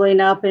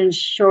shriveling up and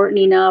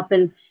shortening up.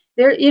 And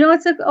there,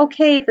 it's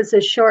okay if it's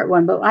a short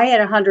one, but I had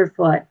 100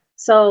 foot.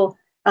 So,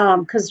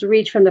 because to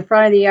reach from the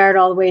front of the yard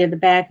all the way to the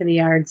back of the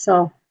yard.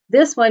 So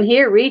this one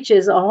here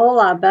reaches a whole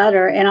lot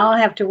better, and I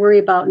don't have to worry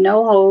about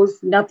no hose,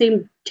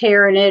 nothing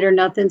tearing it or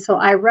nothing. So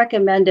I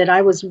recommend it.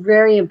 I was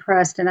very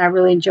impressed, and I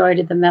really enjoyed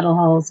it. The metal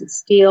hose, it's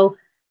steel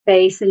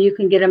base, and you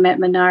can get them at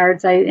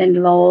Menards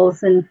and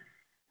Lowe's and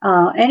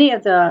any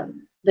of the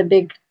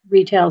big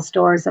retail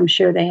stores. I'm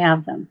sure they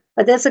have them.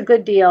 But that's a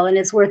good deal, and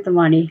it's worth the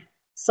money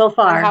so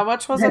far. And how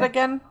much was it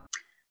again?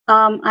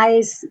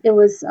 It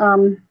was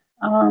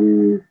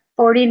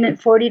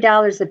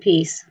 $40 a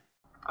piece.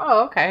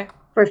 Oh, okay.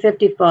 For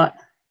 50 foot.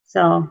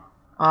 So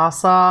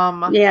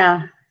awesome.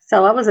 Yeah.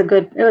 So it was a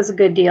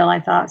good deal, I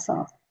thought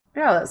so.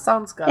 Yeah, that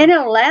sounds good. And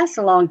it'll last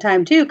a long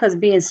time too, because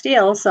being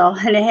steel. So,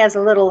 and it has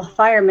a little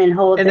fireman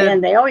hole at the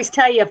end. They always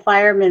tell you a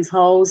fireman's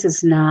hose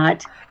is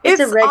not. It's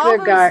a regular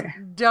guard.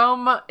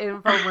 Dumb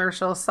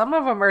infomercials. Some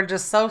of them are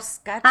just so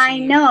sketchy. I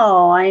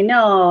know.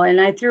 And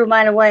I threw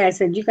mine away. I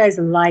said, "You guys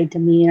lied to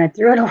me," and I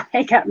threw it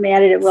away. Got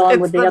mad at it. Well,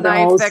 with the other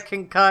hose. That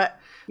can cut.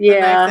 Yeah.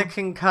 The knife that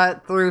can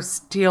cut through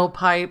steel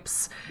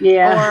pipes.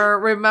 Yeah. Or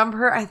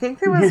remember, I think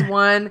there was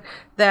one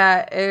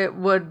that it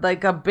would,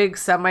 like a big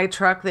semi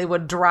truck, they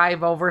would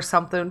drive over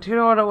something. Do you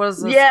know what it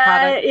was?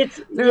 It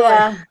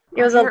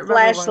was a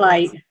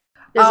flashlight.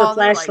 There's a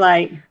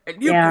flashlight.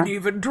 And you can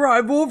even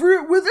drive over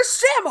it with a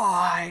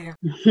semi.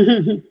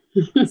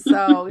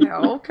 So,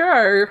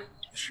 okay.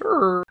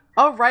 Sure.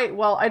 All right.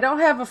 Well, I don't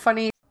have a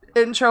funny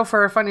intro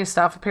for funny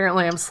stuff.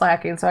 Apparently I'm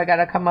slacking, so I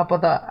gotta come up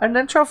with an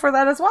intro for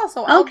that as well.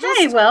 So I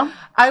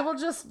will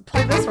just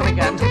play this one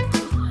again.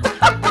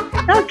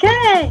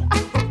 Okay.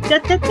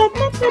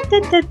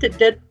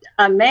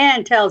 A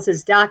man tells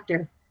his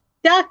doctor,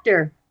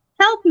 "Doctor,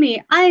 help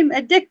me, I'm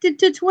addicted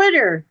to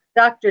Twitter."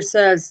 Doctor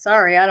says,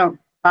 "Sorry, I don't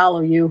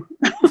follow you."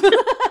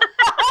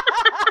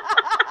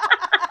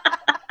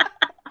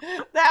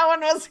 That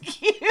one was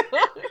cute.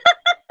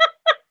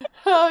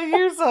 Oh,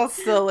 you're so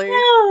silly.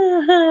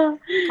 Well,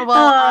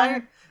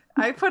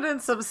 I put in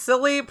some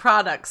silly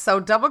products. So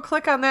double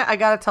click on that. I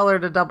got to tell her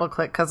to double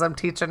click because I'm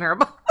teaching her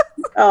about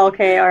this. Oh,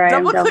 okay. All right.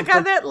 Double click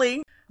on that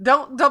link.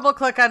 Don't double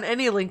click on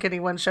any link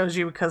anyone shows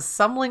you because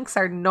some links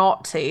are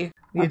naughty.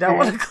 You don't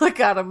want to click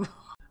on them.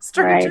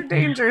 Stranger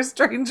danger.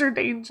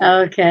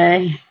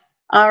 Okay.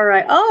 All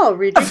right. Oh,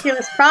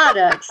 ridiculous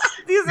products.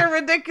 These are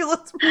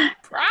ridiculous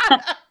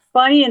products.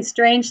 Funny and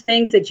strange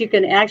things that you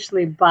can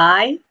actually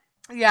buy.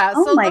 Yeah,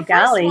 so the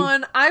first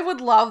one, I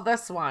would love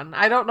this one.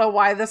 I don't know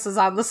why this is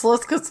on this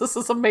list because this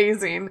is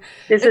amazing.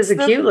 This is a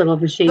cute little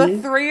machine. The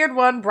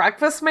 3-in-1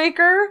 breakfast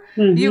maker.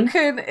 Mm-hmm. You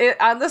can,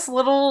 on this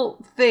little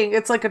thing,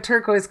 it's like a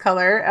turquoise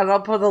color, and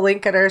I'll put a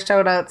link in our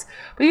show notes.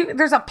 But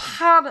there's a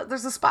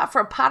spot for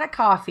a pot of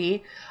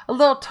coffee, a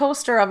little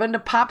toaster oven to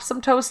pop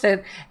some toast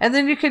in, and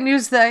then you can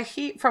use the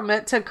heat from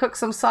it to cook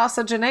some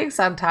sausage and eggs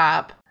on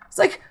top. It's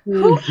like,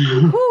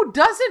 who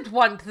doesn't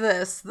want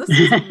this? This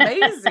is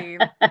amazing.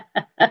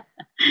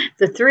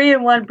 It's a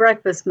 3-in-1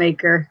 breakfast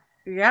maker.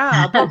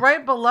 Yeah, but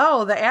right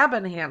below the ab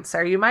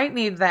enhancer, you might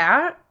need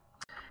that.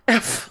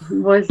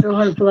 What's the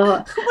one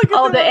below?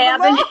 The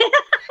ab enhancer.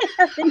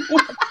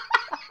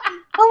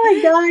 Oh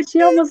my gosh,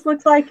 he almost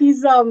looks like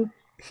he's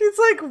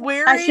like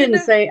wearing. I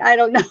shouldn't say. I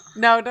don't know.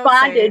 No, don't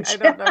bondage. Say. I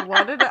don't know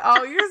what it.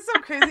 Oh, you're so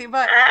crazy.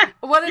 But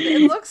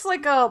it looks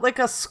like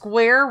a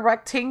square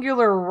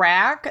rectangular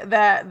rack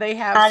that they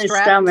have on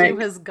strapped to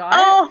his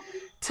gut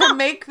to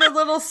make the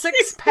little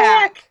six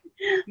pack.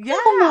 Yeah.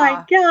 Oh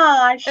my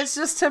gosh. It's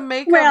just to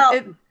make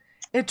them.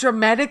 It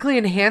dramatically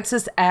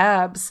enhances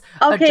abs.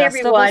 Okay,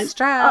 adjustable everyone.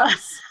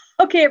 Straps.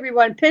 Okay,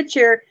 everyone.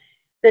 Picture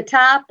the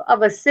top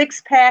of a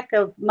 6-pack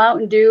of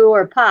Mountain Dew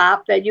or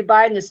Pop that you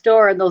buy in the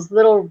store, and those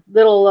little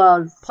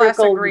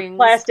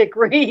plastic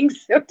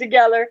rings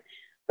together.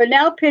 But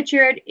now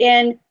picture it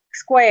in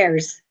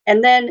squares,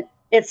 and then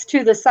it's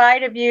to the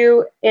side of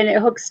you and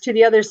it hooks to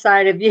the other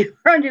side of you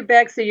around your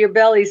back, so your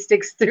belly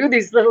sticks through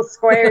these little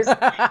squares.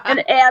 An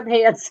ab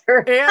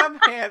enhancer.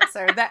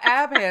 The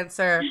ab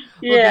enhancer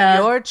will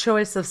be your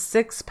choice of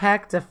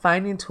six-pack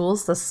defining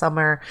tools this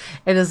summer.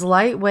 It is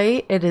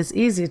lightweight, it is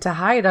easy to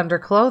hide under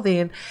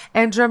clothing,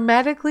 and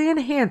dramatically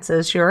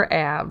enhances your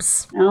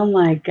abs. Oh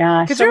my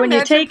gosh. Could so you when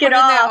you take it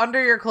off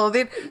under your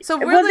clothing, so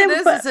really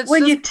it's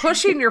just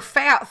pushing your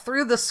fat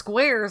through the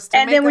squares to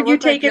and make then when it you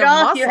look take like it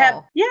off,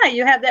 muscle.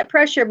 you have that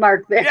pressure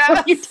mark there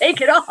when you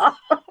take it off.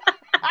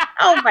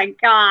 Oh my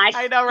gosh.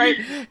 I know, right?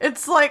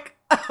 It's like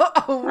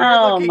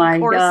oh my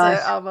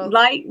gosh. Almost.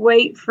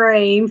 Lightweight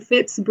frame,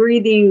 fits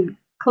beneath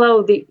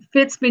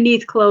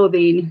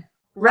clothing.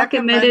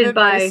 Recommended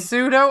by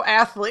pseudo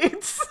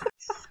athletes.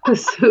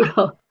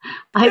 Pseudo.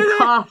 I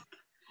coughed.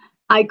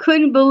 I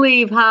couldn't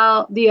believe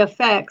how the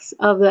effects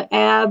of the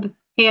ab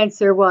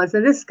enhancer was,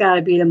 and this has got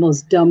to be the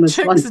most dumbest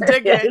Chicks one.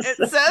 Dig it.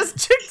 It says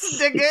chicks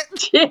dig it.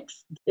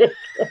 Chicks dig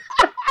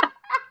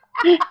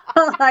it.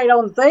 I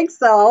don't think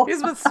so.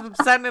 He's been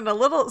spent a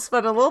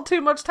little too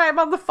much time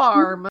on the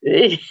farm.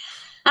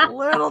 A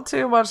little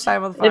too much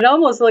time on the farm. It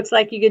almost looks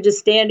like you could just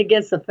stand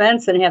against the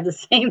fence and have the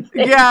same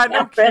thing. Yeah,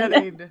 no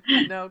kidding.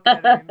 No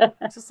kidding.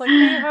 Just like,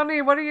 hey,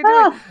 honey, what are you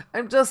doing?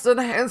 I'm just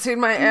enhancing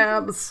my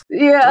abs.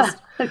 Yeah.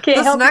 I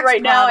can't help you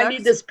right now. I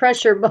need this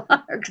pressure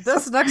box.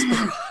 This next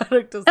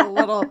product is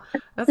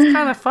that's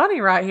kind of funny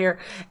right here.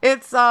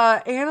 It's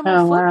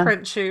animal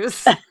footprint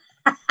shoes.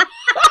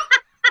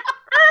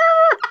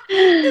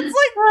 It's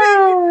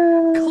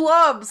like big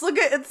clubs.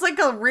 It's like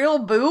a real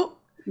boot.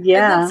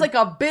 Yeah. And it's like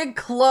a big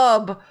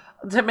club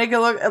to make it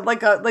look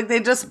like they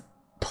just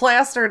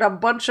plastered a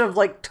bunch of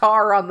like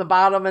tar on the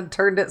bottom and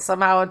turned it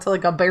somehow into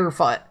like a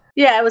barefoot.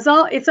 Yeah,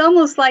 it's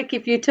almost like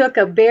if you took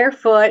a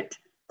barefoot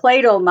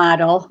Play-Doh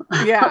model.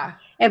 Yeah.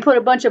 And put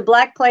a bunch of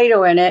black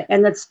Play-Doh in it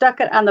and then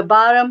stuck it on the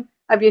bottom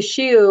of your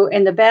shoe,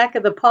 and the back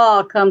of the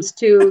paw comes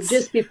to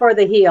just before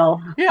the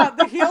heel. Yeah,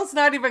 the heel's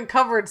not even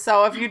covered,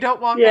 so if you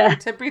don't walk on your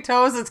tippy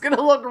toes, it's going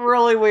to look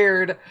really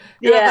weird.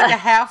 You have like a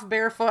half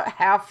barefoot,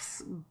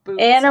 half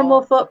boot.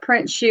 Animal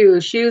footprint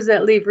shoes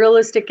that leave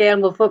realistic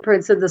animal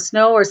footprints in the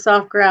snow or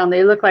soft ground.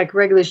 They look like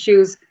regular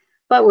shoes,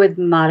 but with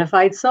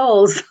modified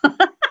soles.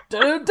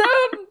 Dun,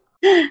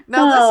 dun.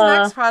 Now, this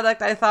next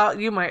product I thought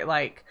you might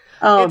like.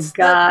 Oh,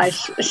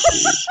 gosh.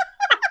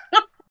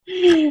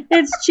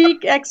 It's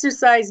Cheek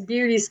Exercise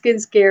Beauty Skin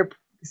Scare.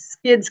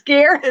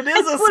 It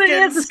is a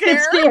skin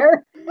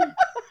scare.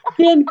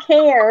 Skin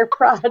care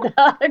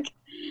product.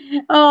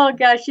 Oh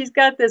gosh, she's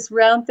got this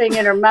round thing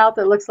in her mouth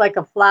that looks like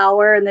a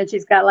flower, and then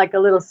she's got like a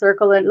little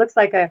circle, and it looks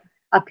like a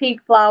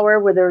pink flower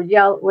with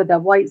a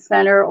white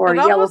center, or a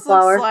yellow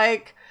flower. Looks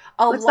like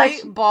a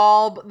light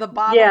bulb, the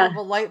bottom of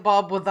a light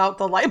bulb without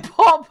the light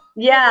bulb.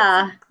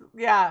 Yeah.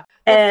 Yeah.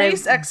 The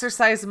face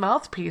exercise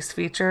mouthpiece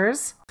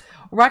features.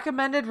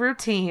 Recommended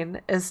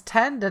routine is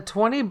 10 to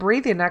 20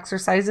 breathing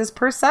exercises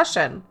per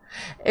session.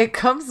 It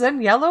comes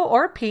in yellow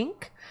or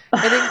pink.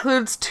 It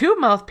includes 2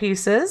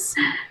 mouthpieces.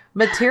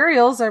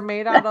 Materials are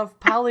made out of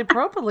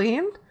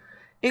polypropylene.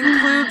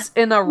 Includes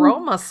an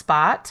aroma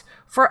spot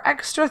for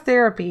extra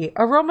therapy.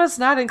 Aroma's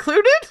not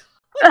included?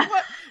 Like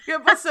what? You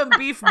put some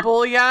beef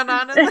bouillon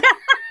on it?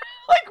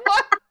 Like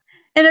what?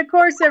 And of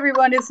course,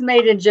 everyone is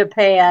made in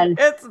Japan.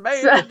 It's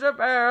made in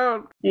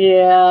Japan.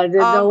 Yeah,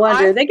 no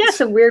wonder. They got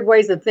some weird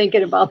ways of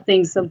thinking about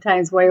things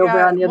sometimes way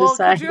over on the other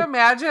side. Could you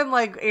imagine,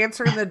 like,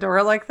 answering the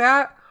door like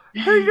that?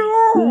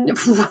 Hello!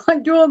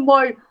 I'm doing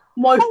my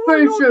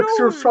face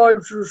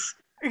exercises.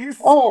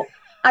 Oh,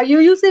 are you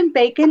using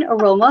bacon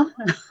aroma?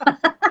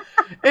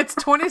 It's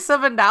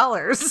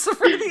 $27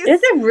 for these. Is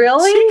it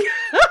really?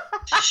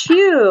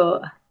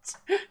 Shoot.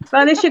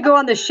 Well, they should go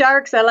on the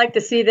sharks. I like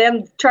to see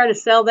them try to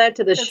sell that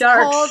to the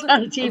sharks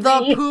on TV.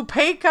 The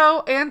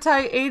Pupeco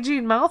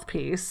anti-aging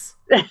mouthpiece.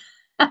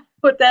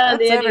 Put that on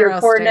the end of your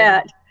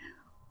cornet.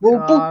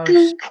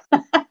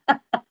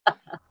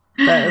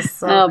 That is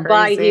so crazy.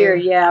 Buy here,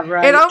 yeah,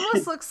 right. It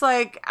almost looks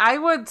like I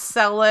would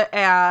sell it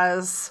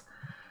as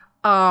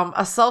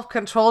a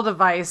self-control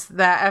device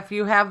that if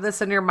you have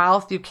this in your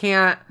mouth, you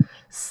can't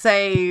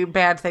say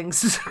bad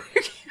things.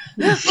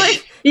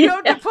 Like, you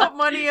don't have to put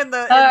money in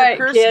the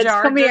curse kids,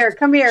 jar. Come here.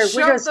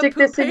 We're going to stick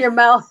this in your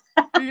mouth.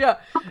 Yeah.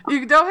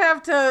 You don't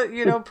have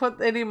to, put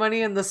any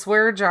money in the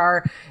swear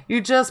jar. You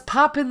just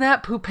pop in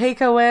that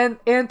Pupeco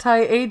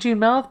anti-aging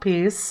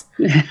mouthpiece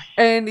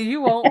and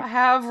you won't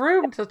have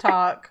room to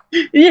talk.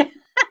 Yeah.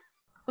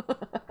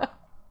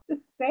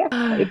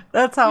 Exactly.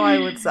 That's how I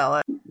would sell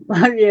it.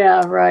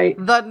 Yeah, right.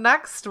 The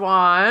next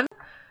one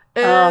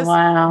is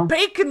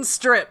bacon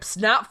strips.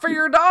 Not for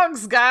your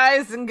dogs,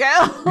 guys and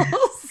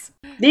gals.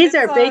 These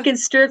are bacon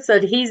strips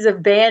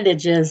adhesive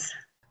bandages.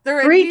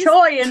 They're free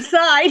toy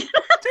inside.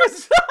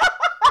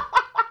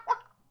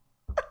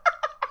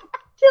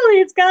 Julie,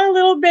 it's got a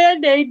little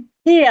Band-Aid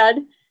head.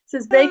 It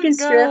says bacon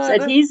strips,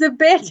 adhesive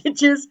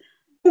bandages,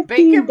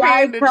 bacon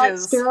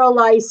bandages,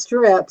 sterilized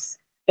strips,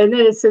 And then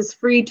it says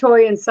free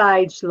toy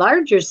inside,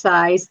 larger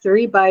size,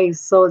 3 by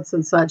so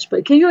and such.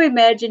 But can you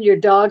imagine your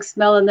dog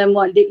smelling them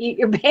wanting to eat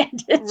your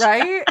bandage?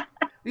 Right?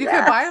 You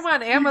can buy them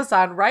on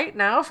Amazon right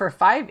now for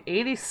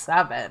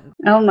 $5.87.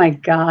 Oh my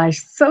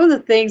gosh. Some of the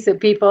things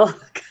that people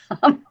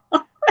come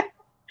up with.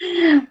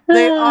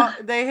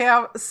 They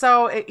have,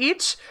 so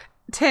each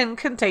tin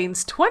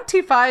contains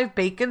 25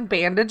 bacon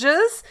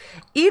bandages.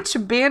 Each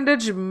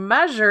bandage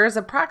measures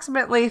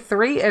approximately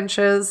 3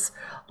 inches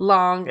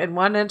long and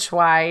 1 inch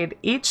wide.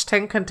 Each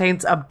tin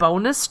contains a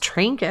bonus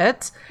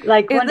trinket.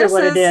 Wonder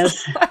what it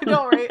is. I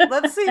know, right?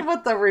 Let's see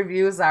what the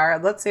reviews are.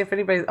 Let's see if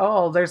anybody,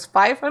 there's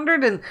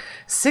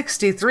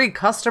 563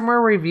 customer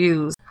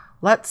reviews.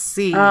 Let's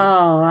see. Oh,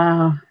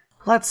 wow.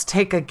 Let's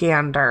take a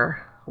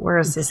gander. Where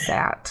is this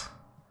at?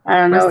 I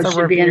don't know. It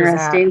should be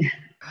interesting.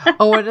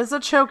 It is a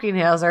choking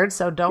hazard,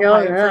 so don't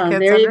buy it for kids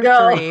there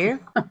under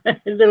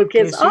 3. Little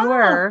kids. You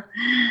were.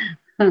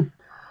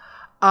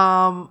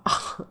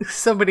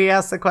 Somebody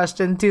asked the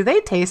question, do they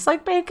taste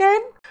like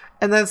bacon?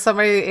 And then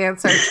somebody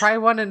answered, try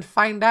one and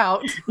find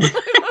out.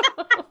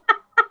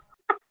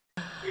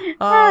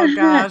 Oh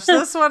gosh,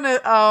 this one is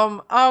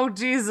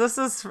this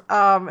is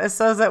it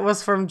says it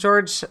was from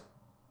George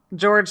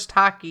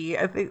Taki.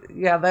 I think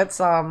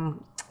that's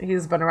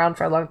he's been around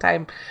for a long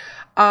time.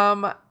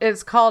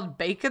 It's called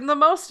Bacon the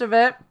Most of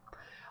It.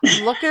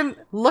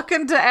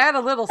 Looking to add a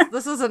little,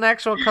 this is an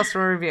actual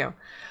customer review.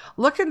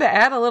 Looking to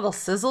add a little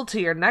sizzle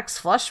to your next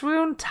flesh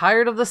wound?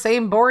 Tired of the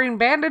same boring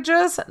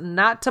bandages?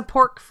 Not to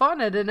poke fun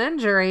at an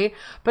injury,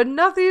 but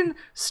nothing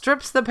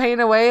strips the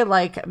pain away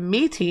like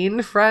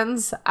meeting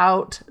friends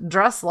out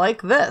dressed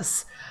like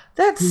this.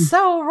 That's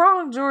so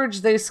wrong,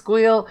 George, they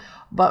squeal,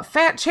 but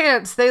fat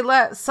chance they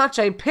let such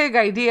a pig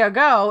idea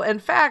go. In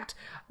fact,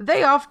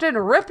 they often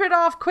rip it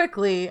off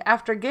quickly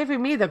after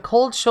giving me the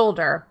cold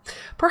shoulder.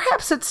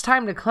 Perhaps it's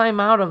time to climb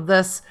out of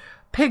this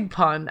pig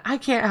pun. I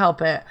can't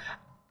help it.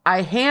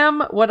 I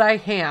ham what I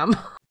ham.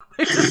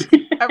 This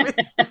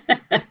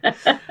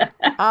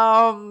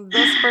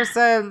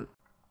person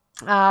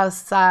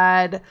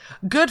said,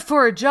 good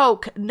for a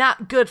joke,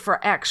 not good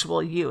for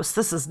actual use.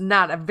 This is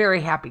not a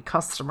very happy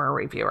customer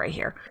review right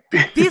here.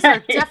 These are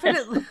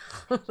definitely,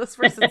 this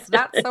person's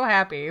not so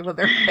happy with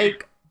their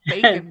fake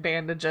bacon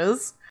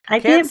bandages.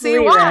 I can't see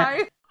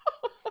why.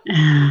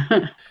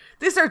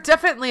 These are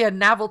definitely a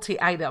novelty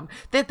item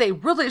that they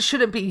really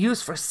shouldn't be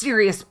used for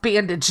serious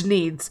bandage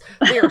needs.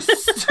 They are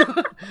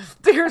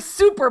they are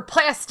super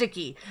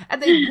plasticky and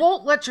they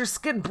won't let your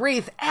skin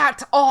breathe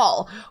at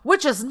all,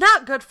 which is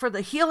not good for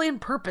the healing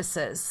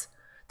purposes.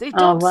 They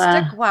don't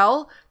stick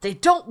well. They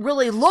don't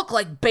really look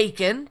like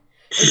bacon.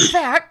 In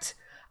fact,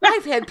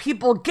 I've had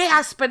people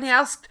gasp and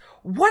ask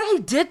what I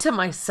did to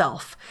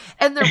myself,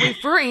 and they're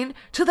referring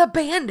to the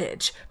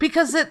bandage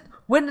because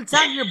when it's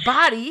on your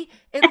body,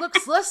 it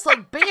looks less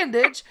like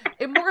bandage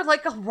and more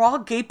like a raw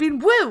gaping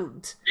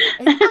wound.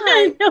 And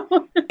I'm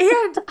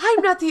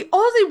not the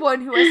only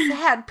one who has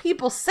had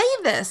people say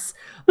this.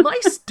 My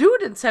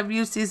students have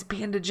used these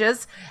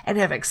bandages and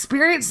have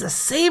experienced the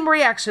same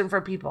reaction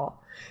from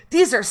people.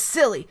 These are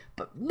silly,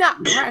 but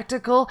not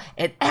practical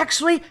and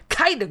actually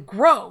kind of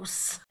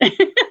gross.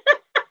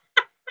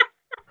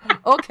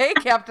 Okay,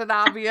 Captain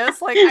Obvious.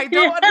 I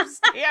don't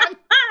understand.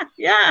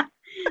 Yeah.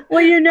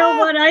 Well, you know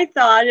what I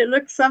thought? It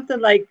looked something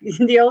like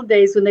in the old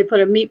days when they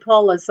put a meat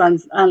poultice on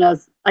a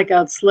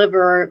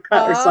sliver or a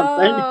cut or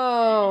something.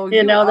 Oh,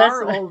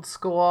 that's old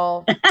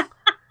school.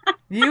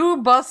 You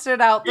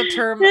busted out the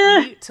term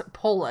meat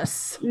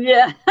poultice.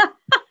 Yeah.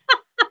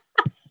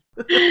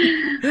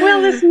 Well,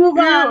 let's move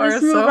on.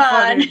 Let's move on.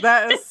 Funny.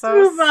 That is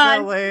so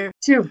silly.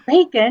 To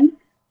bacon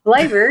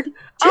flavored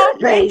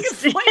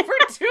toothpaste. Bacon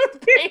flavored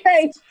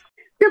toothpaste.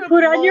 To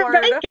put on your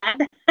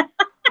bacon.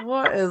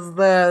 What is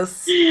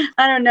this?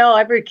 I don't know.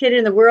 Every kid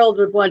in the world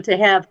would want to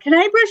have. Can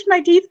I brush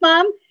my teeth,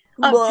 Mom?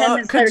 10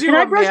 minutes later. Can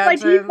I brush my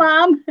teeth,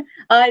 Mom?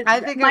 I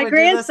think my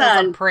grandson. This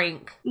as a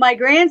prank. My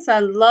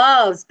grandson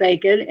loves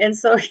bacon, and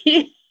so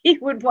he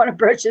would want to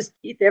brush his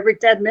teeth every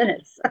 10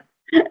 minutes.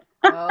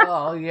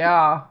 Oh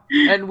yeah,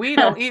 and we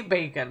don't eat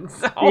bacon.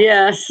 So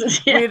yes.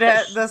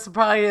 This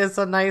probably is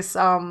a nice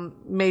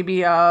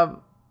maybe a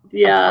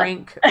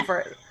prank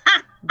for.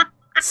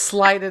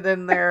 Slide it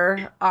in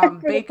there.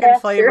 Bacon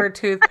flavored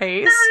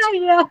toothpaste.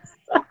 Yes.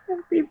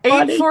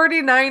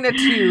 $8.49 a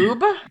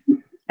tube.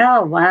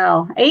 Oh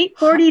wow.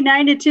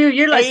 $8.49 a tube.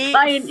 You're like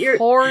buying your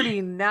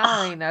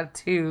 $8.49 a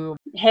tube.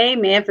 Hey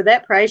man, for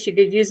that price you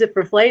could use it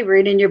for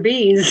flavoring in your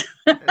beans.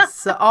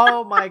 So,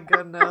 oh my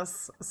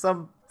goodness.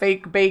 Some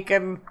fake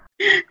bacon.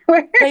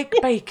 Fake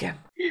bacon.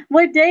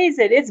 What day is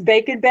it? It's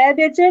bacon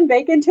bandage and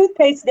bacon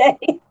toothpaste day.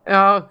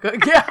 Oh,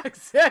 good. Yeah,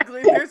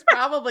 exactly. There's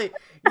probably,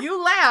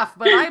 you laugh,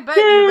 but I bet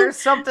you there's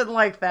something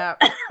like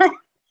that.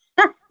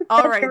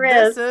 All right,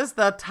 this is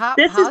the top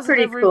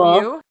positive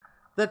review.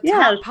 The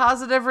top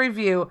positive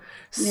review.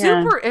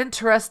 Super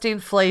interesting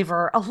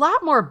flavor. A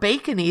lot more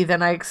bacony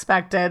than I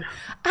expected.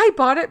 I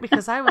bought it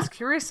because I was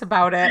curious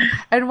about it.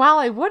 And while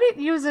I wouldn't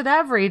use it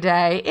every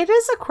day, it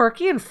is a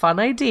quirky and fun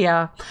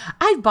idea.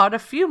 I bought a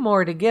few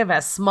more to give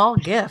as small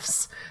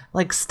gifts.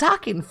 like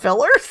stocking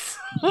fillers.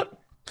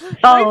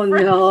 Oh,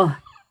 no.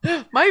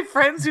 My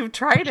friends who've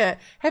tried it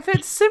have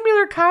had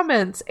similar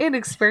comments and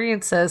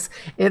experiences.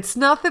 It's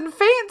nothing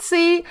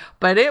fancy,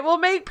 but it will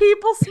make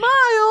people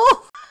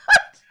smile.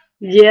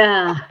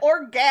 Yeah.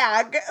 Or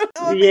gag.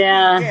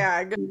 Yeah.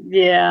 Gag.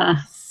 Yeah.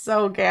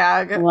 So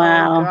gag.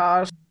 Wow. Oh,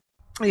 gosh.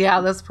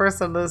 Yeah, this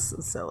person is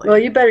silly. Well,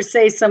 you better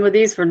save some of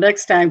these for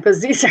next time,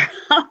 because these are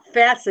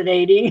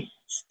fascinating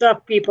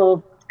stuff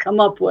people come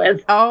up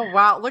with. Oh,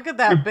 wow. Look at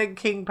that big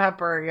king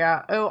pepper.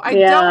 Yeah. Oh,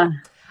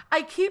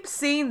 I keep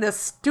seeing this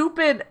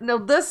stupid,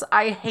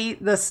 I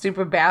hate this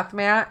stupid bath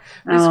mat.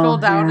 You scroll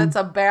down, it's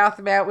a bath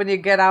mat when you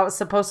get out. It's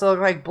supposed to look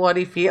like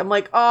bloody feet. I'm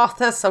like, oh,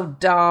 that's so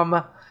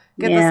dumb.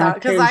 Get this out.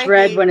 Because it's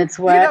red when it's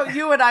wet.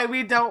 You and I,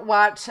 we don't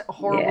watch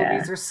horror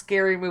movies or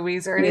scary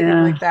movies or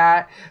anything like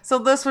that. So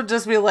this would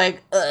just be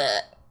like,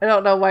 ugh. I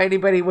don't know why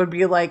anybody would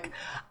be like,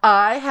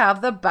 I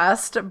have the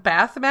best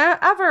bath mat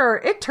ever.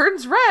 It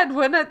turns red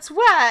when it's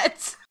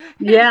wet.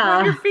 Yeah.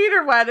 When your feet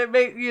are wet, it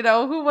may,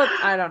 who would,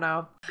 I don't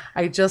know.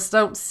 I just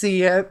don't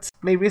see it.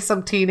 Maybe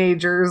some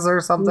teenagers or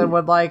something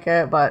would like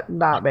it, but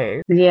not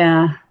me.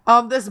 Yeah.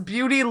 This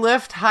Beauty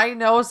Lift high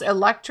nose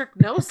electric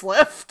nose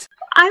lift.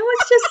 I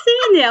was just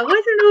seeing that.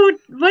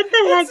 What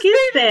the heck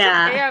is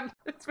that?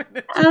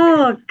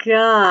 Oh,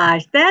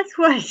 gosh. That's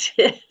what it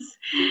is.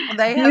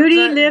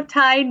 Beauty Lift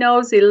High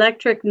Nose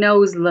Electric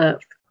Nose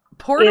Lift.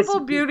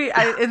 Portable beauty.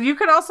 And you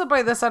can also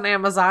buy this on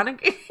Amazon.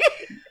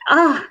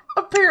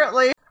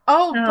 Apparently.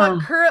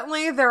 But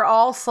currently they're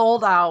all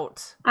sold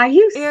out. Are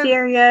you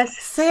serious?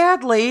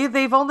 Sadly,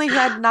 they've only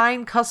had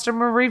 9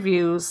 customer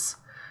reviews.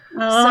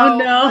 Oh,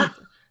 no.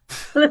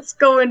 Let's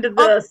go into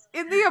this.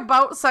 In the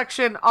About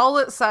section, all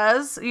it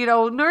says,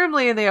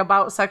 normally in the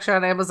About section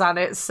on Amazon,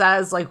 it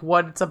says like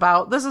what it's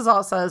about. This is all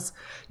it says.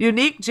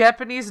 Unique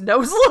Japanese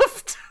nose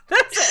lift.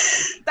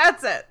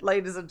 That's it,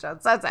 ladies and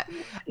gents. That's it.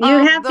 You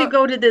have to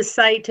go to this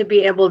site to be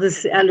able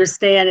to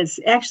understand. It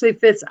actually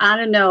fits on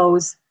a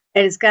nose,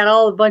 and it's got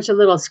a bunch of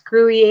little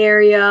screwy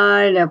area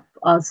and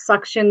a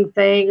suction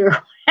thing. Or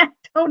I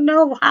don't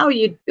know how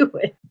you do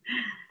it.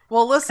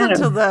 Well, listen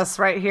to this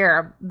right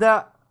here.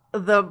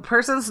 The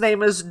person's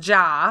name is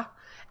Ja,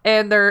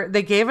 and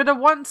they gave it a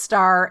 1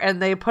 star, and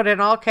they put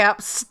in all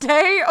caps,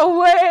 "Stay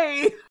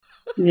away."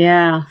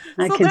 Yeah,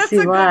 I can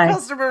see why. That's a good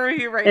customer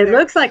review right there. It there.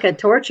 looks like a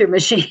torture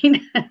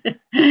machine.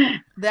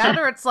 That,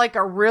 or it's like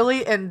a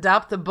really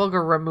in-depth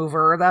booger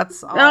remover.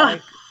 That's all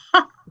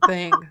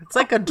thing. It's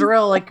like a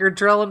drill, like you're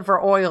drilling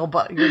for oil,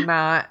 but you're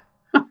not.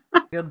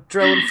 You're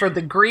drilling for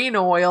the green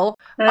oil.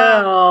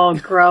 Oh,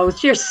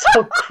 gross! You're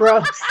so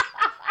gross.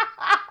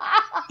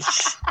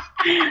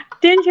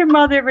 Didn't your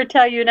mother ever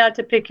tell you not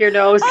to pick your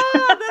nose?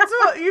 That's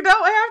what you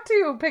don't have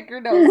to pick your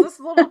nose. This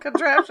little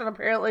contraption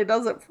apparently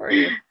does it for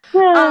you.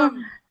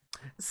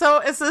 So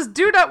it says,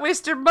 do not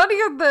waste your money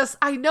on this.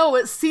 I know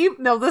it seems,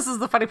 no, this is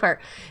the funny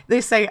part.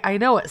 They say, I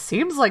know it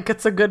seems like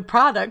it's a good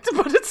product,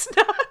 but it's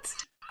not.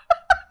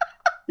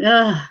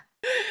 The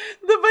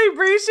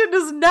vibration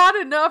is not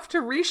enough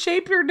to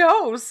reshape your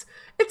nose.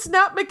 It's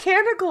not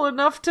mechanical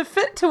enough to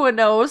fit to a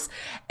nose.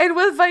 And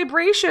with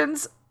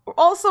vibrations,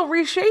 also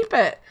reshape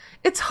it.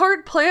 It's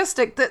hard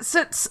plastic that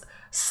sits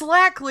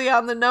slackly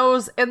on the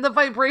nose, and the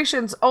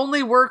vibrations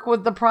only work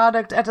with the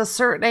product at a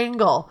certain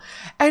angle.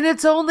 And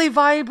it's only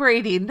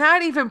vibrating,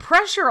 not even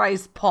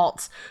pressurized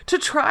pulse, to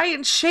try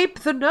and shape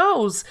the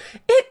nose.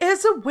 It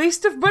is a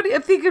waste of money.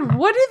 I'm thinking,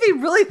 what do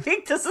they really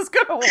think this is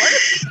going to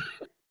work?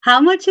 How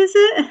much is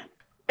it?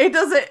 It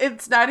doesn't,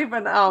 it's not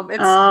even,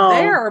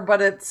 there,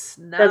 but it's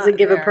not Doesn't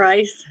give there. A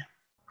price?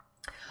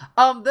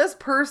 This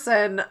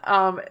person,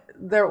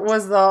 there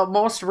was the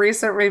most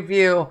recent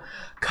review.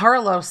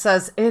 Carlos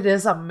says, it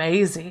is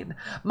amazing.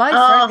 My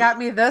friend got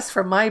me this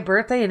for my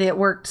birthday and it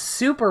worked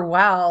super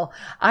well.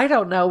 I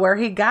don't know where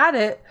he got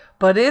it,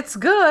 but it's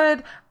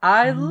good.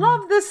 I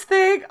love this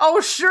thing.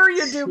 Oh, sure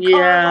you do,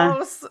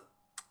 Carlos.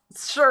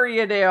 Sure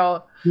you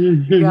do.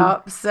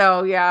 Yep.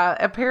 So, yeah,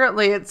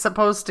 apparently it's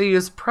supposed to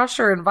use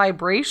pressure and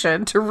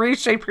vibration to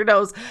reshape your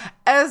nose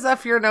as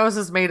if your nose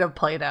is made of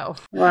Play-Doh.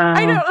 Wow.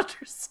 I don't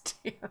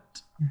understand.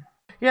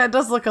 Yeah, it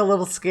does look a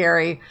little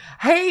scary.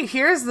 Hey,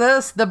 here's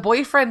the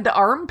boyfriend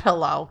arm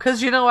pillow.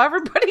 Because,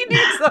 everybody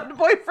needs a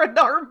boyfriend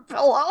arm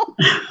pillow.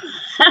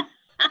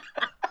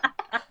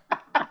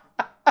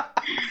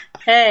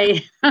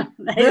 Hey,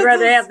 I'd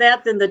rather have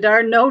that than the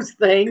darn nose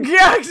thing.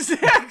 Yeah,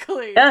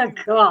 exactly. Oh,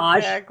 gosh.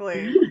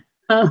 Exactly.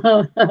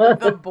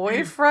 The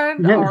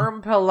boyfriend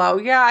arm pillow.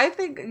 Yeah, I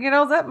think,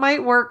 that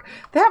might work.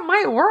 That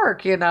might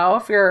work,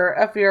 if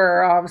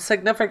your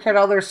significant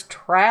other's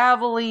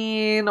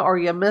traveling or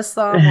you miss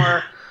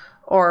them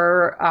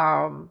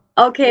or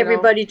okay,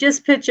 everybody,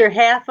 just picture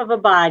half of a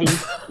body.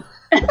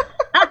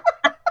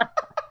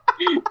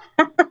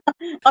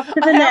 Up to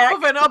the neck. Half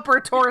of an upper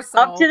torso.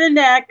 Up to the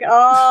neck,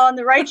 on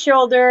the right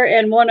shoulder,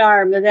 and one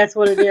arm, and that's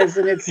what it is.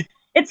 And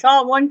it's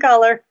all one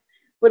color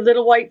with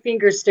little white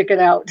fingers sticking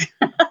out.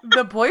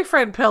 The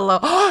boyfriend pillow.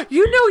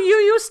 You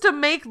used to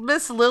make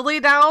Miss Lily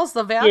dolls,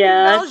 the vacuum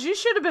dolls. You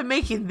should have been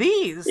making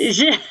these.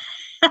 Yeah.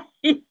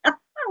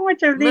 How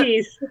much are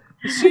these?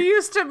 She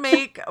used to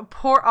make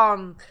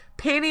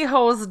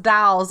pantyhose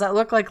dolls that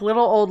look like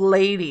little old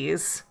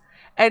ladies.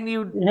 And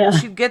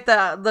she'd get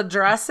the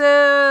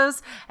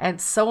dresses and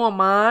sew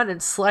them on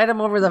and slide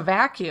them over the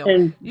vacuum.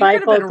 And you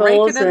could have been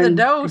raking in the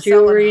dough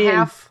selling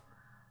half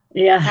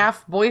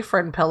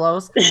boyfriend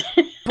pillows.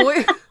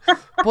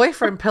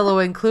 Boyfriend pillow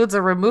includes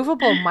a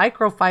removable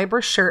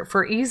microfiber shirt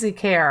for easy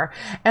care,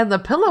 and the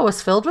pillow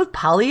is filled with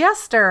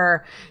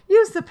polyester.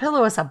 Use the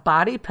pillow as a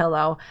body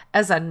pillow,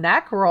 as a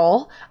neck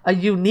roll, a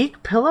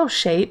unique pillow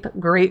shape,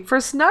 great for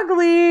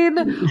snuggling,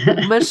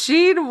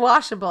 machine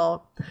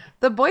washable.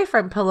 The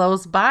boyfriend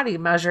pillow's body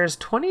measures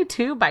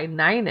 22 by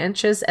 9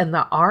 inches, and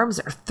the arms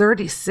are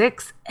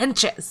 36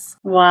 inches.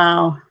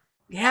 Wow.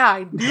 Yeah,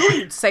 I knew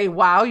you'd say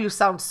wow. You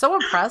sound so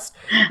impressed.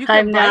 You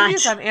can buy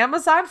these on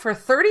Amazon for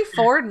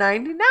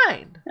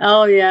 $34.99.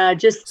 Oh, yeah.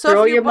 Just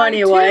throw your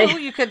money away.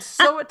 You could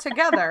sew it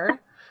together.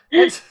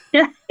 You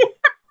can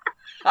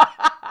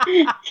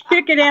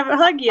have it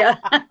hug you.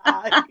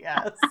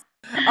 Yes.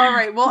 All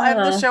right, we'll end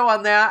the show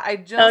on that. I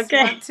just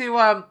want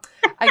to,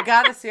 I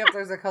got to see if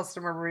there's a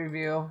customer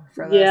review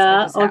for this.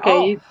 Yeah,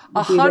 okay.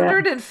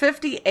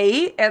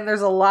 158, and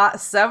there's a lot,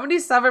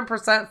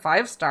 77%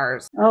 5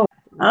 stars. Oh,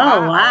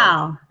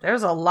 wow.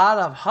 There's a lot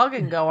of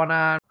hugging going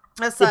on.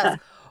 It says,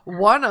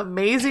 one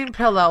amazing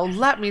pillow.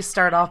 Let me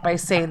start off by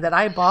saying that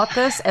I bought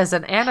this as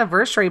an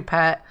anniversary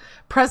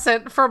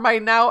present for my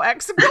now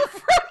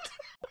ex-girlfriend.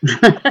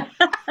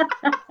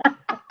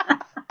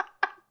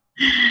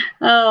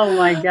 Oh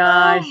my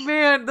gosh. Oh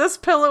man, this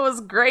pillow is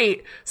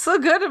great. So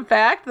good, in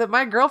fact, that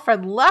my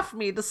girlfriend left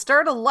me to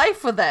start a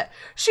life with it.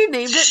 She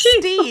named it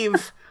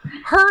Steve.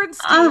 Her and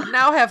Steve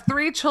now have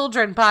 3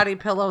 children body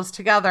pillows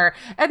together.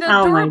 An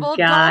adorable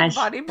dog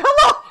body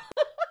pillow.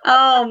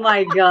 Oh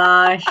my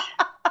gosh.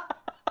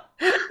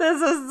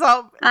 This is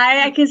so...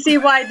 I can see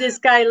why this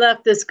guy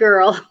left this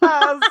girl.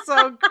 Oh,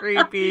 so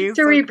creepy.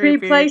 To be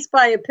replaced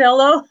by a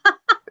pillow.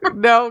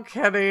 No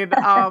kidding.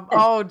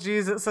 Oh,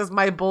 geez, it says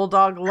my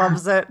bulldog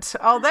loves it.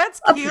 Oh, that's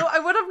cute. I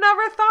would have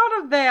never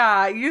thought of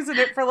that. Using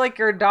it for like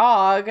your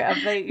dog.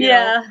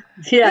 Yeah.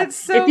 It's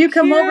so if you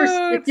come cute. over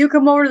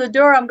to the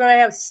door, I'm going to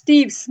have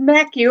Steve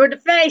smack you in the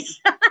face.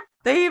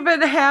 They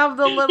even have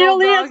the little He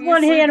only has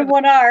one hand and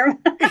one arm.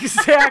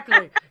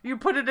 Exactly. You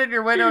put it in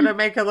your window to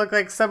make it look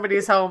like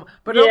somebody's home,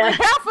 but only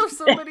half of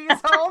somebody's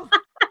home.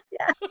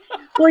 Yeah.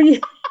 Well,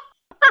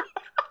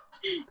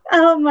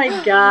 oh my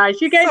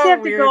gosh. You guys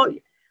have to go.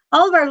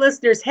 All of our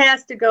listeners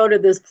has to go to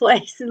this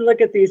place and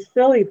look at these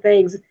silly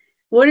things.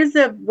 What is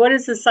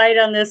the site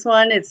on this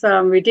one? It's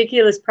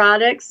Ridiculous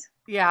Products.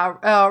 Yeah,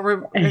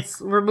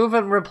 it's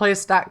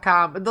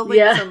removeandreplace.com. The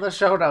link's in the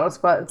show notes,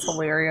 but it's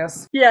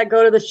hilarious. Yeah,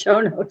 go to the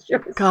show notes.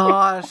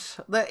 Gosh,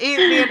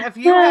 if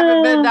you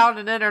haven't been down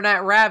an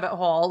internet rabbit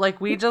hole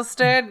like we just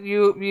did,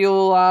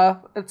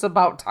 you'll it's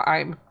about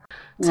time.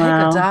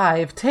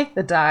 Take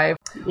the dive.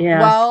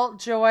 Yeah. Well,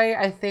 Joy,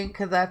 I think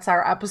that's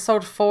our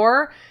episode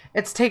 4.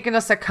 It's taken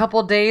us a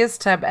couple days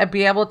to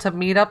be able to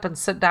meet up and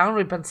sit down.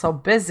 We've been so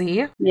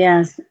busy.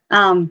 Yes.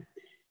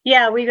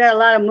 Yeah, we got a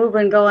lot of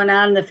movement going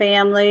on in the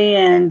family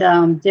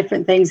and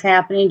different things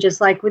happening,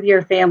 just like with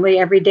your family.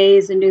 Every day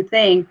is a new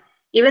thing.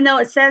 Even though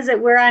it says that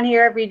we're on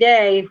here every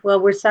day, well,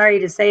 we're sorry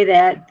to say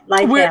that.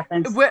 Life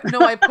happens.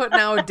 No, I put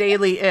now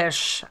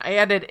daily-ish. I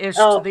added ish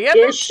to the end.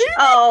 Ish?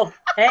 Oh,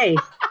 hey.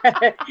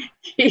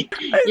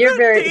 You're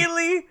very...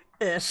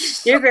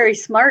 Daily-ish. You're very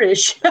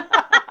smartish.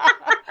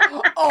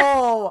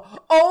 Oh,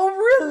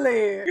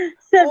 really?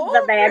 Says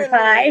the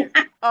magpie. Really?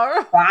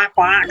 Quack,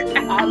 quack.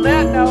 On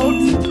that note.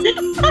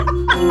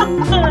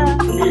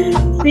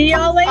 See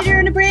y'all later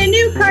in a brand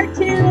new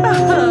cartoon.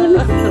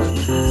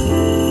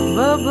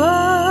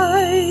 Bye-bye.